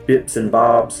 Any bits and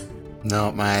bobs?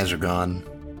 No, my eyes are gone.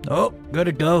 Oh, good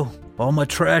to go. All my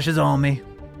trash is on me.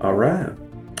 All right.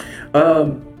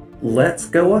 Let's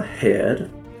go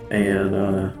ahead and,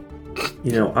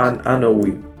 I know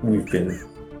we've been,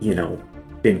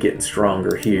 been getting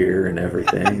stronger here and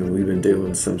everything, and we've been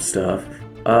doing some stuff.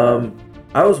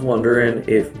 I was wondering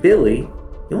if Billy,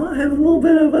 you want to have a little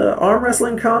bit of an arm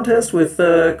wrestling contest with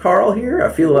Carl here?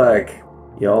 I feel like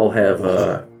y'all have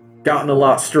gotten a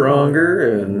lot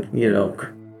stronger, and,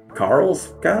 Carl's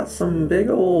got some big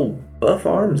old buff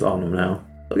arms on him now.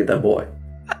 Look at that boy.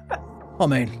 I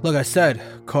mean, like I said,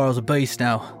 Carl's a beast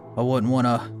now. I wouldn't want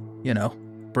to,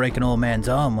 break an old man's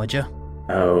arm, would you?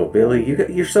 Oh, Billy,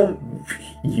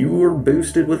 you were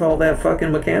boosted with all that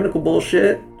fucking mechanical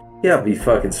bullshit? You gotta be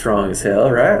fucking strong as hell,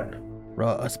 right?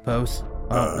 Right, I suppose.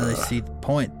 I don't really see the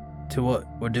point to what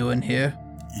we're doing here.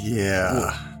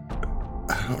 Yeah.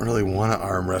 I don't really want to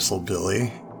arm wrestle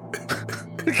Billy.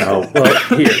 Oh, well,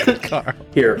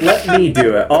 here, let me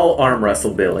do it. I'll arm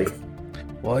wrestle Billy.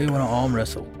 Why do you want to arm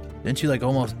wrestle? Didn't you,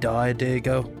 almost die a day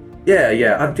ago?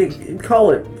 Yeah, I think,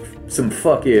 call it some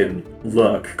fucking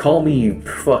luck. Call me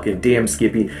fucking damn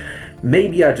Skippy.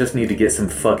 Maybe I just need to get some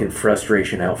fucking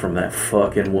frustration out from that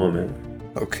fucking woman.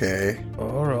 Okay.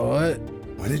 Alright.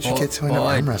 When did you get to into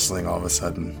arm wrestling all of a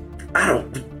sudden? I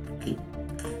don't...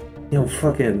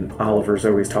 fucking Oliver's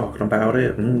always talking about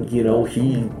it, and,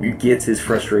 he gets his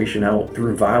frustration out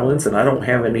through violence, and I don't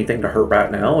have anything to hurt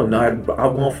right now, and I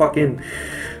want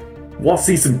to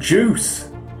see some juice.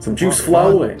 Some juice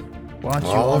flowing. Why don't you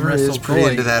arm Oliver wrestle is pretty Goy?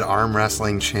 into that arm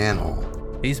wrestling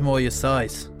channel. He's more your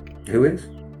size. Who is?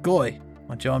 Goy. Why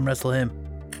don't you arm wrestle him?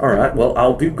 Alright, well,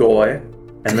 I'll do Goy,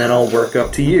 and then I'll work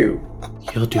up to you.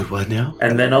 You'll do what now?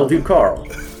 And then I'll do Carl.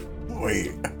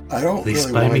 Wait, I don't At least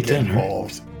really buy want me to get dinner.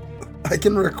 involved. I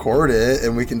can record it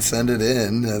and we can send it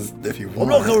in if you I'm want.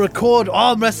 not going to record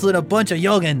arm wrestling a bunch of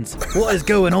youngins. What is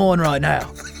going on right now?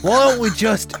 Why don't we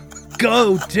just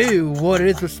go do what it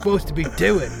is we're supposed to be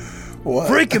doing?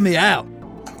 What? Freaking me out.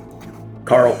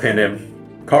 Carl, pin him.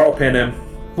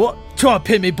 What? Try and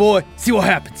pin me, boy. See what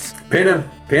happens. Pin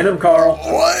him, Carl.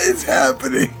 What is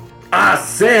happening? I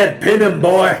said pin him,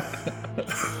 boy.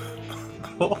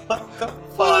 What the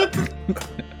fuck?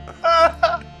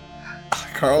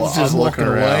 Carl's just I'm looking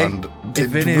walking away. around.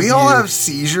 If Did any we of all you- have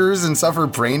seizures and suffer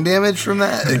brain damage from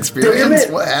that experience?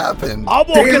 it. What happened? I'm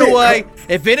walking Damn it. away.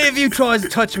 If any of you tries to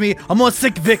touch me, I'm going to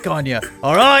sick Vic on you.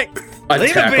 All right?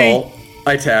 Leave it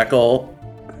I tackle.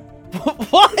 be.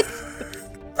 What?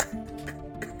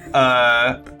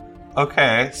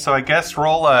 Okay, so I guess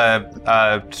roll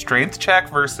a strength check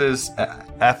versus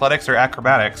athletics or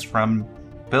acrobatics from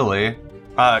Billy.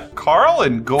 Carl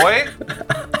and Goy.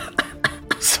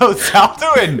 So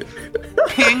Zalduin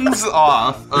pings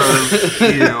off of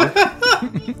you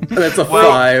That's a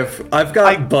 5. I've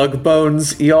got bug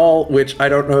bones, y'all, which I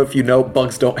don't know if you know,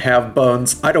 bugs don't have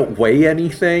bones. I don't weigh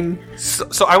anything.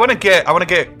 So I want to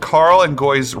get Carl and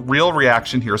Goy's real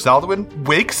reaction here. Zaldwin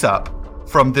wakes up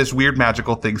from this weird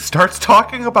magical thing, starts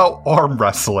talking about arm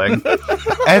wrestling,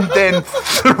 and then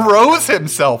throws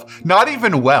himself, not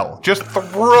even well, just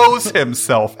throws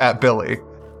himself at Billy.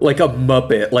 Like a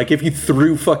Muppet. Like if you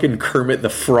threw fucking Kermit the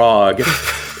Frog.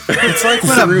 It's like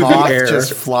when a moth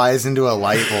just flies into a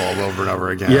light bulb over and over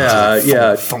again.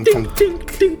 Yeah. Thunk, Ding, thunk,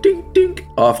 ding, ding, ding, ding.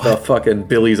 Off the fucking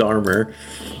Billy's armor.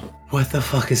 What the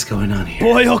fuck is going on here?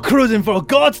 Boy, you're cruising for a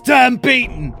goddamn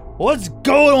beating. What's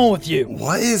going on with you?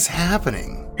 What is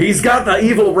happening? He's got the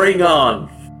evil ring on.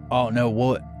 Oh no,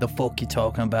 what the fuck you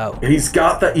talking about? He's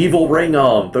got the evil ring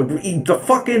on. The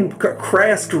fucking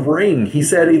crasked ring. He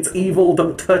said it's evil,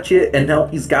 don't touch it, and now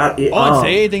he's got it I on. didn't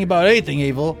say anything about anything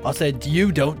evil. I said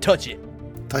you don't touch it.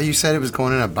 Thought you said it was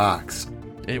going in a box.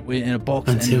 It went in a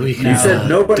box. Until we can. He said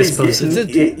nobody's dispose getting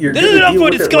it. it. You're This gonna is enough deal for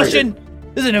with it discussion. later.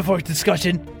 This is enough for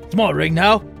discussion. It's my ring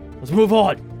now. Let's move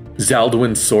on.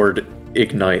 Zaldwin's sword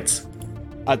ignites.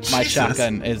 My Jesus.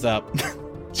 shotgun is up.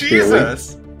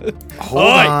 Jesus.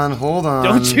 Hold on.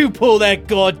 Don't you pull that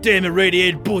goddamn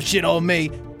irradiated bullshit on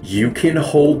me. You can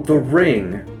hold the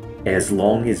ring as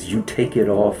long as you take it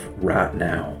off right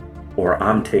now, or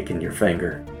I'm taking your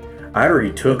finger. I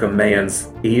already took a man's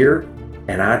ear,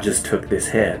 and I just took this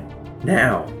head.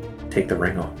 Now, take the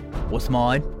ring off. What's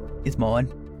mine is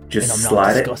mine. Just And I'm not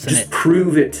slide it. discussing Just it.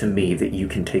 prove it to me that you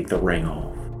can take the ring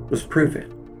off. Just prove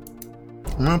it.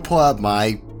 I'm gonna pull out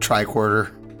my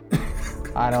tricorder.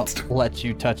 I don't let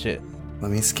you touch it.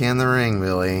 Let me scan the ring,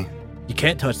 Billy. You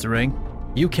can't touch the ring.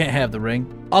 You can't have the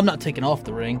ring. I'm not taking off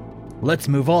the ring. Let's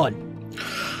move on.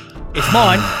 It's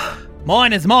mine.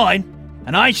 Mine is mine.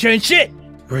 And I ain't sharing shit.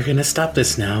 We're gonna stop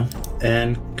this now.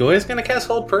 And Goy's gonna cast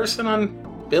Hold Person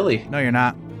on Billy. No, you're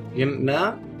not. You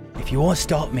not? If you want to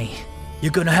stop me,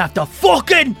 you're gonna have to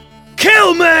fucking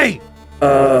kill me!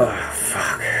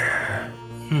 Fuck.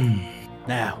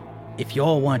 Now, if you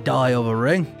all want to die over a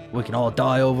ring, we can all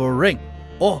die over a ring.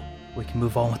 Or we can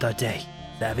move on with our day.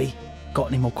 Savvy, got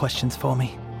any more questions for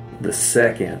me? The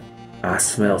second I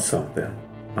smell something,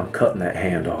 I'm cutting that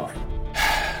hand off.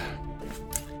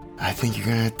 I think you're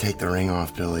gonna take the ring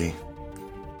off, Billy.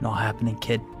 Not happening,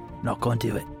 kid. Not gonna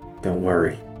do it. Don't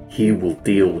worry. He will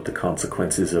deal with the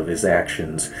consequences of his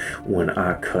actions when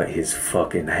I cut his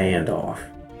fucking hand off.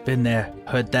 Been there,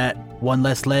 heard that. One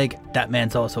less leg, that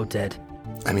man's also dead.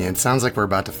 I mean, it sounds like we're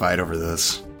about to fight over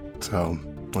this. So,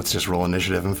 let's just roll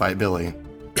initiative and fight Billy.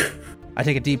 I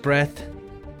take a deep breath.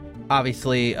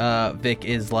 Obviously, Vic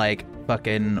is like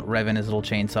fucking revving his little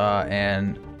chainsaw,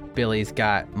 and Billy's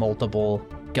got multiple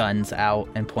guns out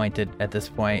and pointed at this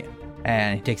point.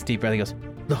 And he takes a deep breath and goes,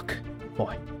 Look,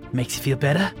 boy, makes you feel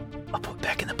better? I'll put it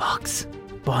back in the box.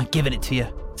 Boy, I'm giving it to you.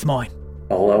 It's mine.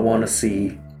 All I want to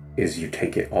see is you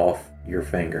take it off your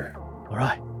finger.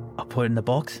 Alright, I'll put it in the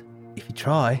box. If you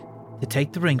try to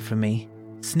take the ring from me,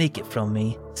 sneak it from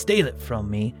me, steal it from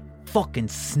me, fucking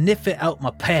sniff it out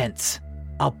my pants,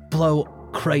 I'll blow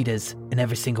craters in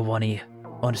every single one of you.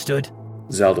 Understood?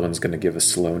 Zaldwin's gonna give a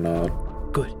slow nod.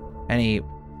 Good. and he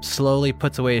slowly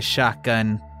puts away his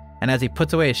shotgun. And as he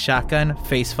puts away his shotgun,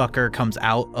 Facefucker comes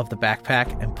out of the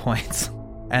backpack and points.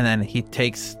 And then he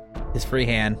takes his free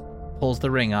hand, pulls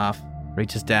the ring off,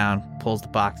 reaches down, pulls the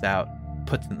box out,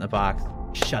 puts it in the box,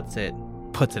 shuts it,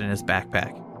 puts it in his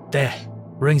backpack. There.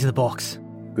 Rings in the box.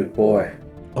 Good boy.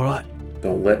 Alright.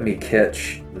 Don't let me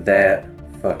catch that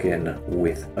fucking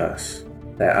with us.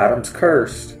 That item's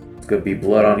cursed. It's gonna be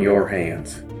blood on your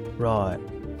hands. Right.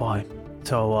 Fine.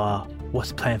 So, what's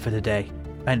the plan for the day?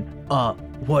 And,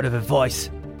 word of advice.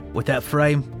 With that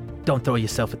frame, don't throw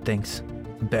yourself at things.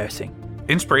 It's embarrassing.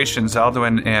 Inspiration,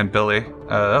 Zaldwin and Billy.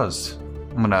 I'm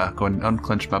gonna go and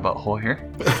unclench my butthole here.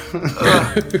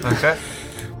 Okay.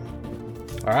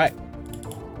 All right.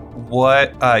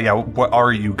 What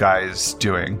are you guys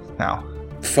doing now?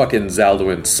 Fucking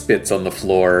Zaldwin spits on the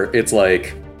floor. It's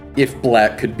like if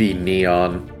black could be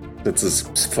neon. That's his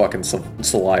fucking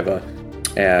saliva.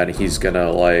 And he's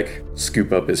gonna like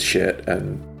scoop up his shit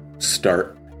and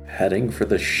start heading for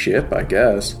the ship, I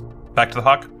guess. Back to the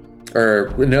Hawk?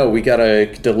 Or no, we gotta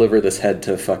deliver this head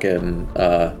to fucking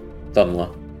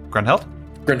Thunla. Grunhild?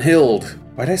 Grunhild.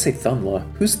 Why did I say Thunla?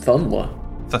 Who's Thunla?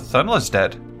 The Thunla's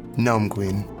dead. Gnome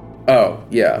Queen. Oh,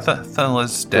 yeah.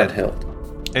 Thunla's dead. Grunhild.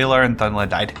 Alar and Thunla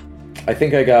died. I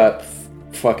think I got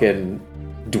fucking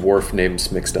dwarf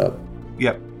names mixed up.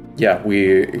 Yep. Yeah,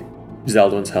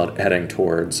 Zaldwin's heading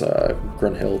towards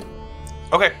Grunhild.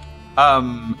 Okay.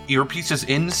 Earpiece is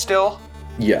in still?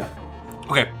 Yeah.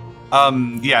 Okay.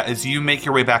 As you make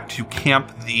your way back to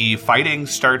camp, the fighting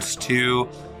starts to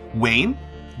wane.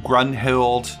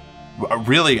 Grunhild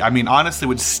honestly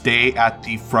would stay at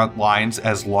the front lines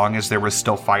as long as there was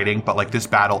still fighting, but like this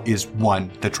battle is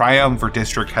won. The Triumvir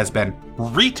district has been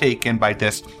retaken by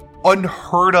this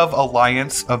unheard of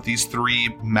alliance of these three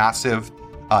massive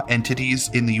entities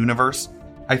in the universe.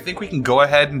 I think we can go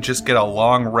ahead and just get a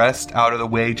long rest out of the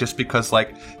way, just because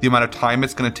like the amount of time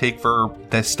it's going to take for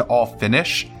this to all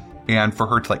finish and for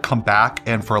her to like come back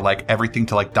and for like everything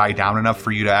to like die down enough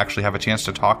for you to actually have a chance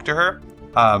to talk to her.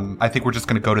 I think we're just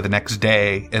going to go to the next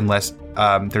day unless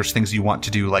there's things you want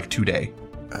to do like today.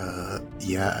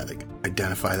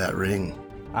 Identify that ring.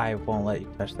 I won't let you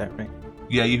touch that ring.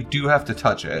 Yeah, you do have to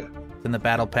touch it. It's in the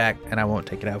battle pack, and I won't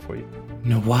take it out for you.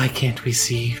 No, why can't we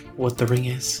see what the ring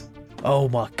is? Oh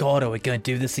my god, are we going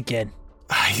to do this again?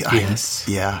 Yes.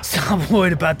 Yeah. I'm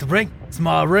worried about the ring. It's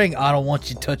my ring. I don't want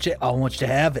you to touch it. I want you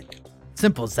to have it.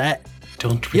 Simple as that.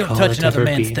 Don't You don't recall touch it another ever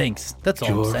man's being things. That's all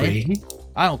I'm your saying. ring?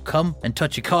 I don't come and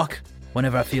touch your cock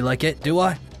whenever I feel like it, do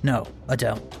I? No, I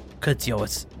don't. 'Cause it's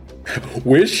yours.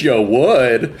 Wish you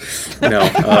would. No.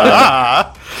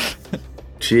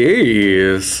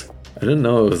 Jeez. I didn't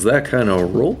know it was that kind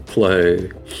of role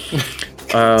play.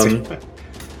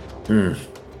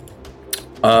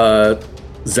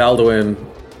 Zaldwin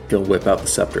gonna whip out the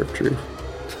Scepter of Truth.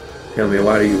 Tell me,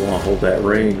 why do you want to hold that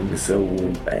ring so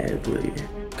badly?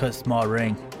 'Cause it's my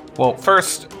ring. Well,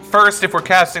 first, if we're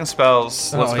casting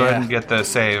spells, let's go ahead and get the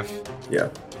save. Yeah.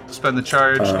 Spend the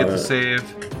charge, get the save.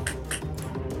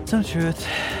 It's not truth.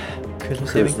 Charisma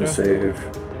saving Charisma throw.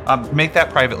 save. Make that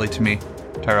privately to me,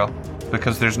 Tyrell,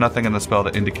 because there's nothing in the spell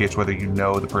that indicates whether you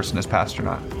know the person is passed or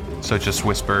not. So just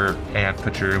whisper and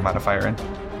put your modifier in.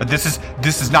 But this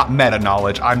is not meta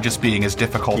knowledge. I'm just being as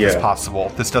difficult as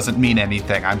possible. This doesn't mean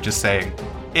anything. I'm just saying,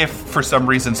 if for some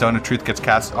reason Zone of Truth gets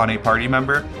cast on a party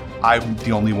member, I'm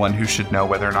the only one who should know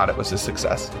whether or not it was a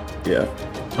success. Yeah.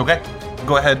 Okay,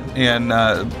 go ahead and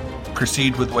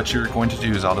proceed with what you're going to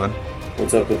do, Zaldwin.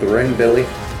 What's up with the ring, Billy?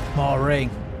 My ring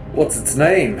What's its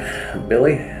name,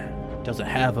 Billy? doesn't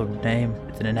have a name.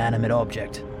 It's an inanimate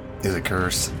object. Is it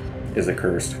cursed? Is it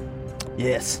cursed?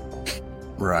 Yes.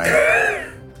 Right.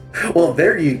 Well,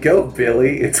 there you go,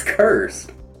 Billy. It's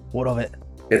cursed. What of it?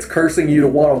 It's cursing you to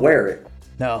want to wear it.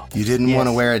 No. You didn't Yes. want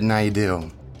to wear it, now you do.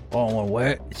 I don't want to wear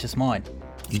it. It's just mine.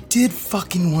 You did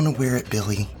fucking want to wear it,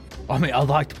 Billy. I mean, I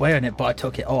liked wearing it, but I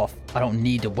took it off. I don't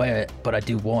need to wear it, but I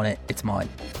do want it. It's mine.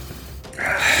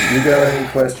 You got any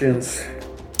questions?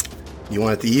 You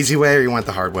want it the easy way or you want it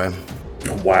the hard way?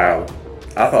 Wow.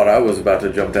 I thought I was about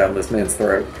to jump down this man's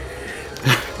throat.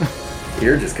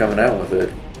 You're just coming out with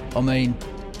it. I mean,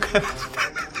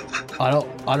 I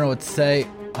don't know what to say.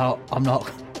 I'm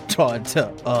not trying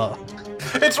to,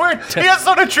 It's weird. He has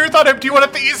Zone of Truth on him. Do you want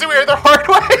it the easy way or the hard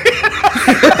way?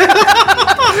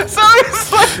 So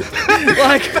it's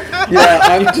like Yeah,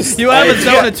 I'm just... You have a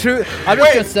zone of truth. I'm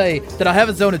just gonna say that I have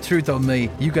a zone of truth on me.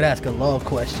 You could ask a lot of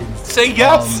questions. say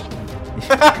yes. You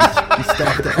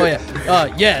stopped it. Oh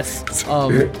yeah. Yes.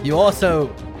 You also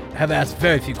have asked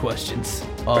very few questions.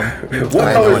 What I know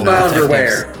color's my enough.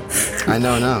 underwear? I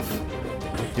know enough.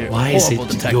 Why is it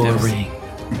Horrible your detectives. ring?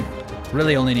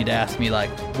 Really only need to ask me like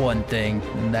one thing,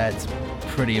 and that's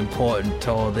pretty important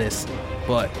to all this.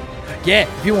 But yeah,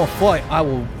 if you want to fight, I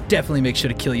will definitely make sure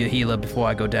to kill your healer before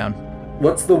I go down.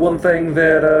 What's the one thing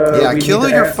that, Yeah, we kill need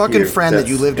to your ask fucking you friend that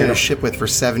you that's, lived in know, a ship with for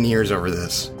 7 years over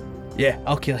this. Yeah,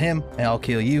 I'll kill him, and I'll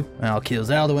kill you, and I'll kill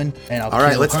Zaldwin, and I'll kill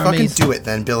Alright, let's Hermes. fucking do it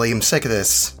then, Billy. I'm sick of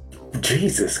this.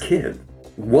 Jesus, kid.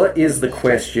 What is the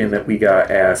question that we got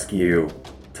to ask you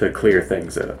to clear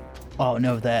things up? Oh,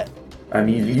 no, that I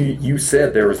mean, you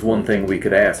said there was one thing we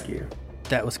could ask you.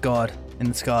 was God in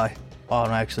the sky. I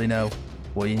don't actually know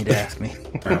what you need to ask me.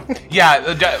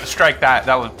 Yeah, strike that.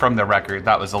 That was from the record.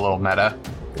 That was a little meta.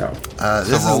 No.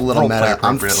 This is a little roleplay meta.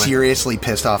 I'm appropriately. seriously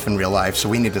pissed off in real life, so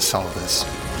we need to solve this.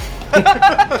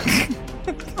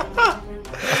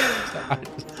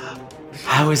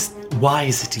 Why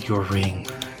is it your ring?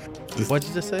 What'd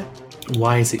you just say?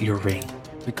 Why is it your ring?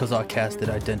 Because I casted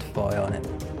Identify on it,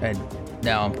 and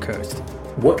now I'm cursed.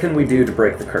 What can we do to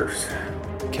break the curse?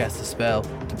 Cast a spell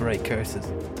to break curses.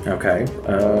 Okay.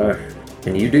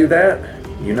 Can you do that?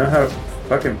 You know how to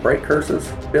fucking break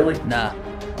curses, Billy? Nah,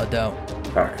 I don't.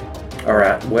 Fuck.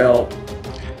 Alright, well,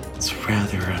 It's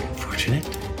rather unfortunate.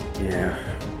 yeah.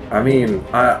 I mean,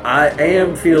 I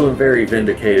am feeling very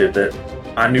vindicated that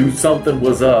I knew something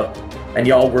was up, and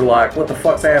y'all were like, what the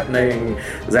fuck's happening?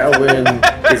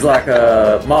 Zalwyn is like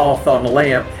a moth on a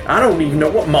lamp. I don't even know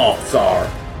what moths are.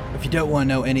 If you don't want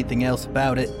to know anything else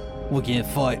about it, we can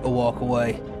fight or walk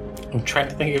away. I'm trying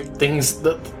to think of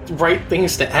the right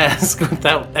things to ask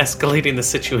without escalating the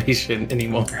situation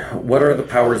anymore. What are the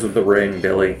powers of the ring,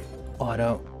 Billy?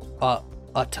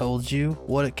 I told you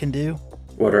what it can do.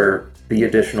 What are the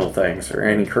additional things? Are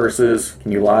any curses?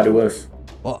 Can you lie to us?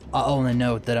 Well, I only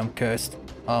know that I'm cursed.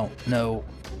 Oh, no.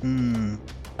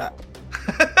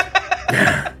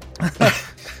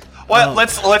 Well,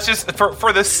 let's just,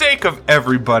 for the sake of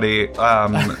everybody,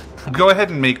 go ahead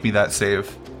and make me that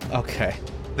save. Okay.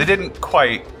 They didn't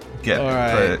quite get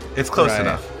it, but it's close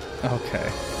enough. Okay.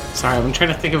 Sorry, I'm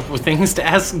trying to think of things to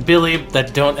ask Billy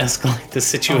that don't escalate the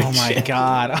situation. Oh my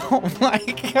god. Oh my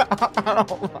god.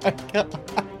 Oh my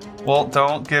god. Well,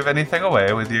 don't give anything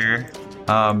away with your...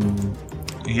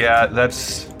 Yeah,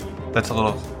 that's a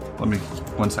little... Let me...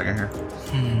 1 second here.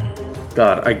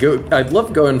 God, I'd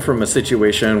love going from a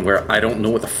situation where I don't know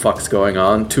what the fuck's going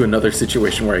on to another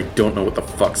situation where I don't know what the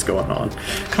fuck's going on.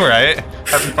 Right?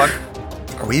 Having fun?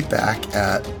 Are we back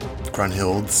at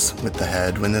Grunhild's with the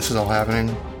head when this is all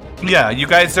happening? Yeah, you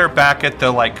guys are back at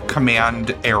the,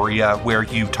 command area where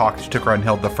you talked to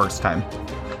Grunhild the first time.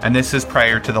 And this is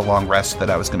prior to the long rest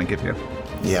that I was going to give you.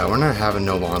 Yeah, we're not having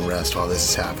no long rest while this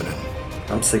is happening.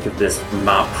 I'm sick of this,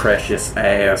 my precious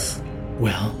ass.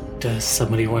 Well, does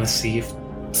somebody want to see if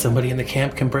somebody in the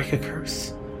camp can break a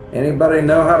curse? Anybody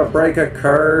know how to break a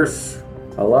curse?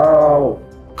 Hello?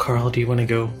 Carl, do you want to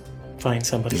go find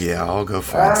somebody? Yeah, I'll go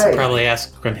find some. Probably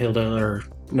ask Grunhilda, or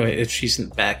no, if she's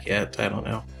not back yet, I don't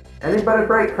know. Anybody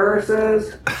break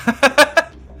curses?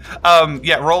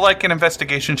 Yeah, roll an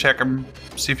investigation check and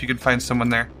see if you can find someone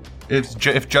there.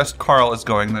 If just Carl is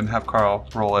going, then have Carl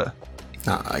roll it.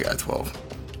 I got 12.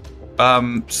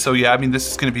 So yeah,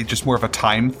 this is going to be just more of a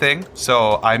time thing.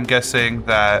 So I'm guessing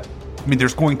that,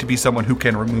 there's going to be someone who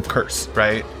can remove curse,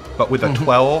 right? But with a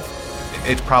 12,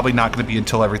 it's probably not going to be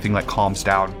until everything calms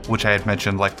down, which I had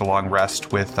mentioned, the long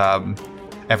rest with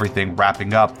everything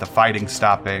wrapping up, the fighting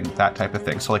stopping, that type of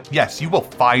thing. So yes, you will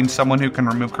find someone who can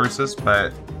remove curses,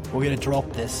 but We're gonna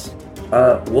drop this.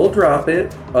 We'll drop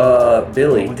it.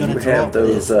 Billy, do you have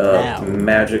those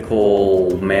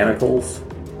magical manacles?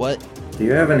 What? Do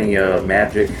you have any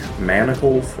magic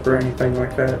manacles or anything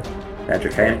like that?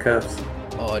 Magic handcuffs?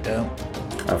 Oh, I don't.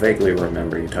 I vaguely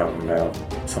remember you talking about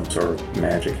some sort of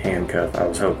magic handcuff. I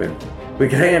was hoping we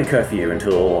could handcuff you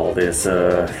until all this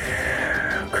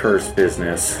curse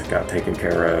business got taken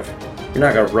care of. You're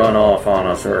not gonna run off on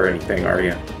us or anything, are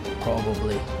you?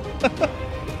 Probably.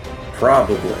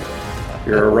 Probably.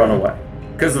 You're a runaway.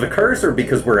 Because of the curse or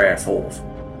because we're assholes?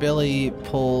 Billy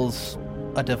pulls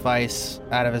a device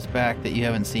out of his back that you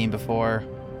haven't seen before,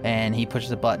 and he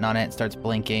pushes a button on it and starts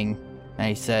blinking, and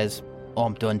he says, "Oh,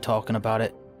 I'm done talking about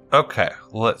it." okay,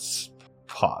 let's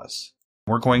pause.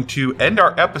 We're going to end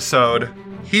our episode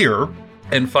here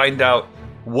and find out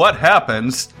what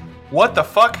the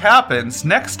fuck happens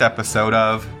next episode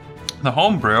of The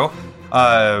Homebrew.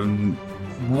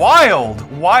 Wild.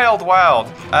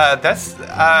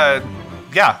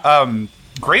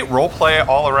 Great role play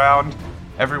all around.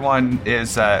 Everyone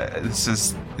is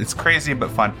it's crazy but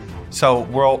fun. So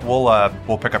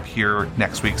we'll pick up here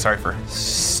next week. Sorry for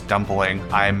stumbling.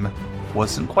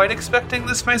 Wasn't quite expecting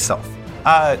this myself.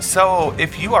 So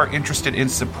if you are interested in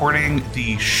supporting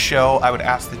the show, I would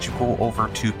ask that you go over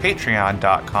to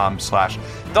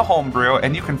patreon.com/thehomebrew,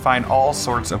 and you can find all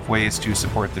sorts of ways to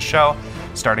support the show,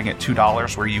 starting at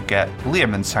 $2, where you get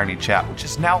Liam and Tiny Chat, which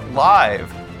is now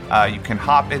live. You can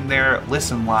hop in there,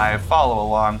 listen live, follow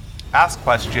along, ask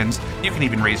questions. You can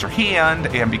even raise your hand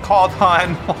and be called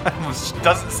on, which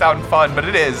doesn't sound fun, but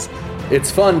it is. It's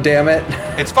fun, damn it.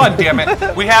 It's fun, damn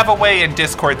it. We have a way in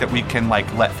Discord that we can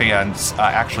let fans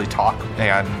actually talk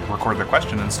and record their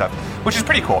questions and stuff, which is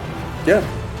pretty cool. Yeah.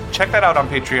 Check that out on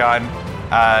Patreon.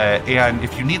 And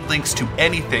if you need links to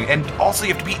anything, and also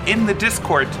you have to be in the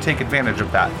Discord to take advantage of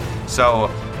that. So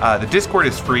the Discord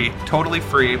is free, totally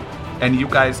free, and you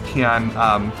guys can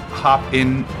hop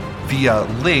in via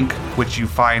link, which you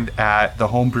find at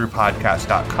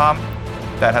thehomebrewpodcast.com.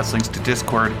 That has links to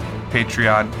Discord,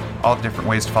 Patreon, all the different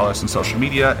ways to follow us on social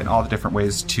media, and all the different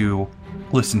ways to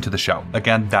listen to the show.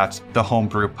 Again, that's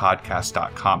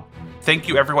thehomebrewpodcast.com. Thank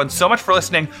you, everyone, so much for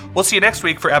listening. We'll see you next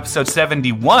week for episode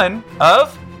 71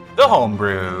 of The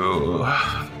Homebrew.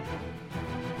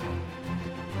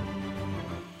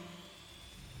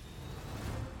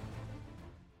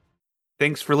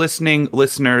 Thanks for listening,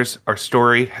 listeners. Our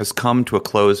story has come to a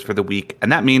close for the week,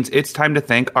 and that means it's time to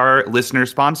thank our listener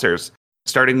sponsors,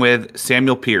 starting with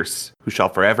Samuel Pierce, who shall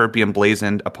forever be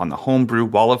emblazoned upon the Homebrew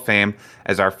Wall of Fame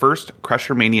as our first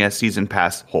Crusher Mania Season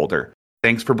Pass holder.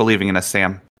 Thanks for believing in us,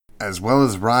 Sam. As well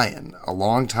as Ryan, a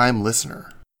longtime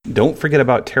listener. Don't forget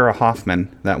about Tara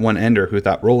Hoffman, that one ender who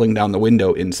thought rolling down the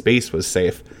window in space was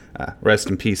safe. Rest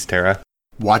in peace, Tara.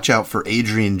 Watch out for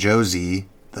Adrian Josie,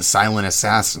 the silent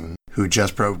assassin who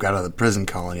just broke out of the prison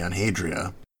colony on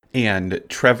Hadria. And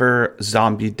Trevor,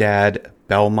 Zombie Dad,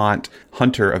 Belmont,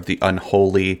 Hunter of the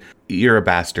Unholy. You're a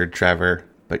bastard, Trevor,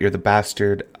 but you're the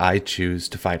bastard I choose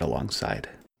to fight alongside.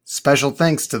 Special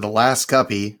thanks to the last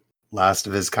guppy, last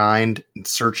of his kind, in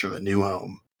search of a new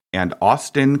home. And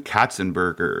Austin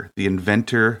Katzenberger, the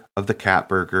inventor of the cat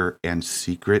burger and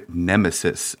secret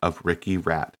nemesis of Ricky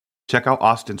Rat. Check out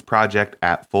Austin's project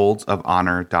at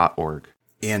foldsofhonor.org.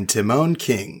 And Timon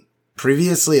King,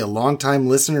 previously a longtime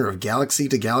listener of Galaxy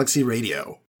to Galaxy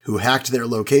Radio, who hacked their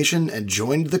location and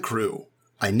joined the crew.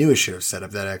 I knew I should have set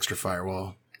up that extra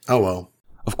firewall. Oh well.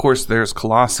 Of course, there's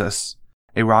Colossus,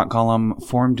 a rock golem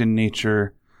formed in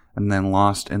nature and then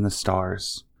lost in the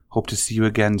stars. Hope to see you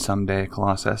again someday,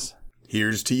 Colossus.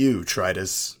 Here's to you,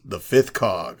 Tritus, the fifth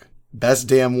cog. Best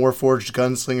damn Warforged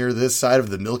gunslinger this side of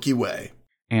the Milky Way.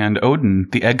 And Odin,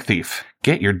 the egg thief.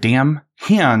 Get your damn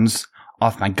hands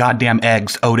off my goddamn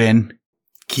eggs, Odin.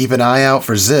 Keep an eye out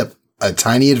for Zip, a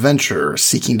tiny adventurer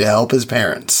seeking to help his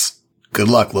parents. Good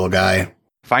luck, little guy.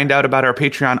 Find out about our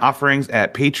Patreon offerings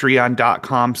at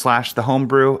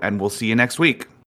patreon.com/thehomebrew, and we'll see you next week.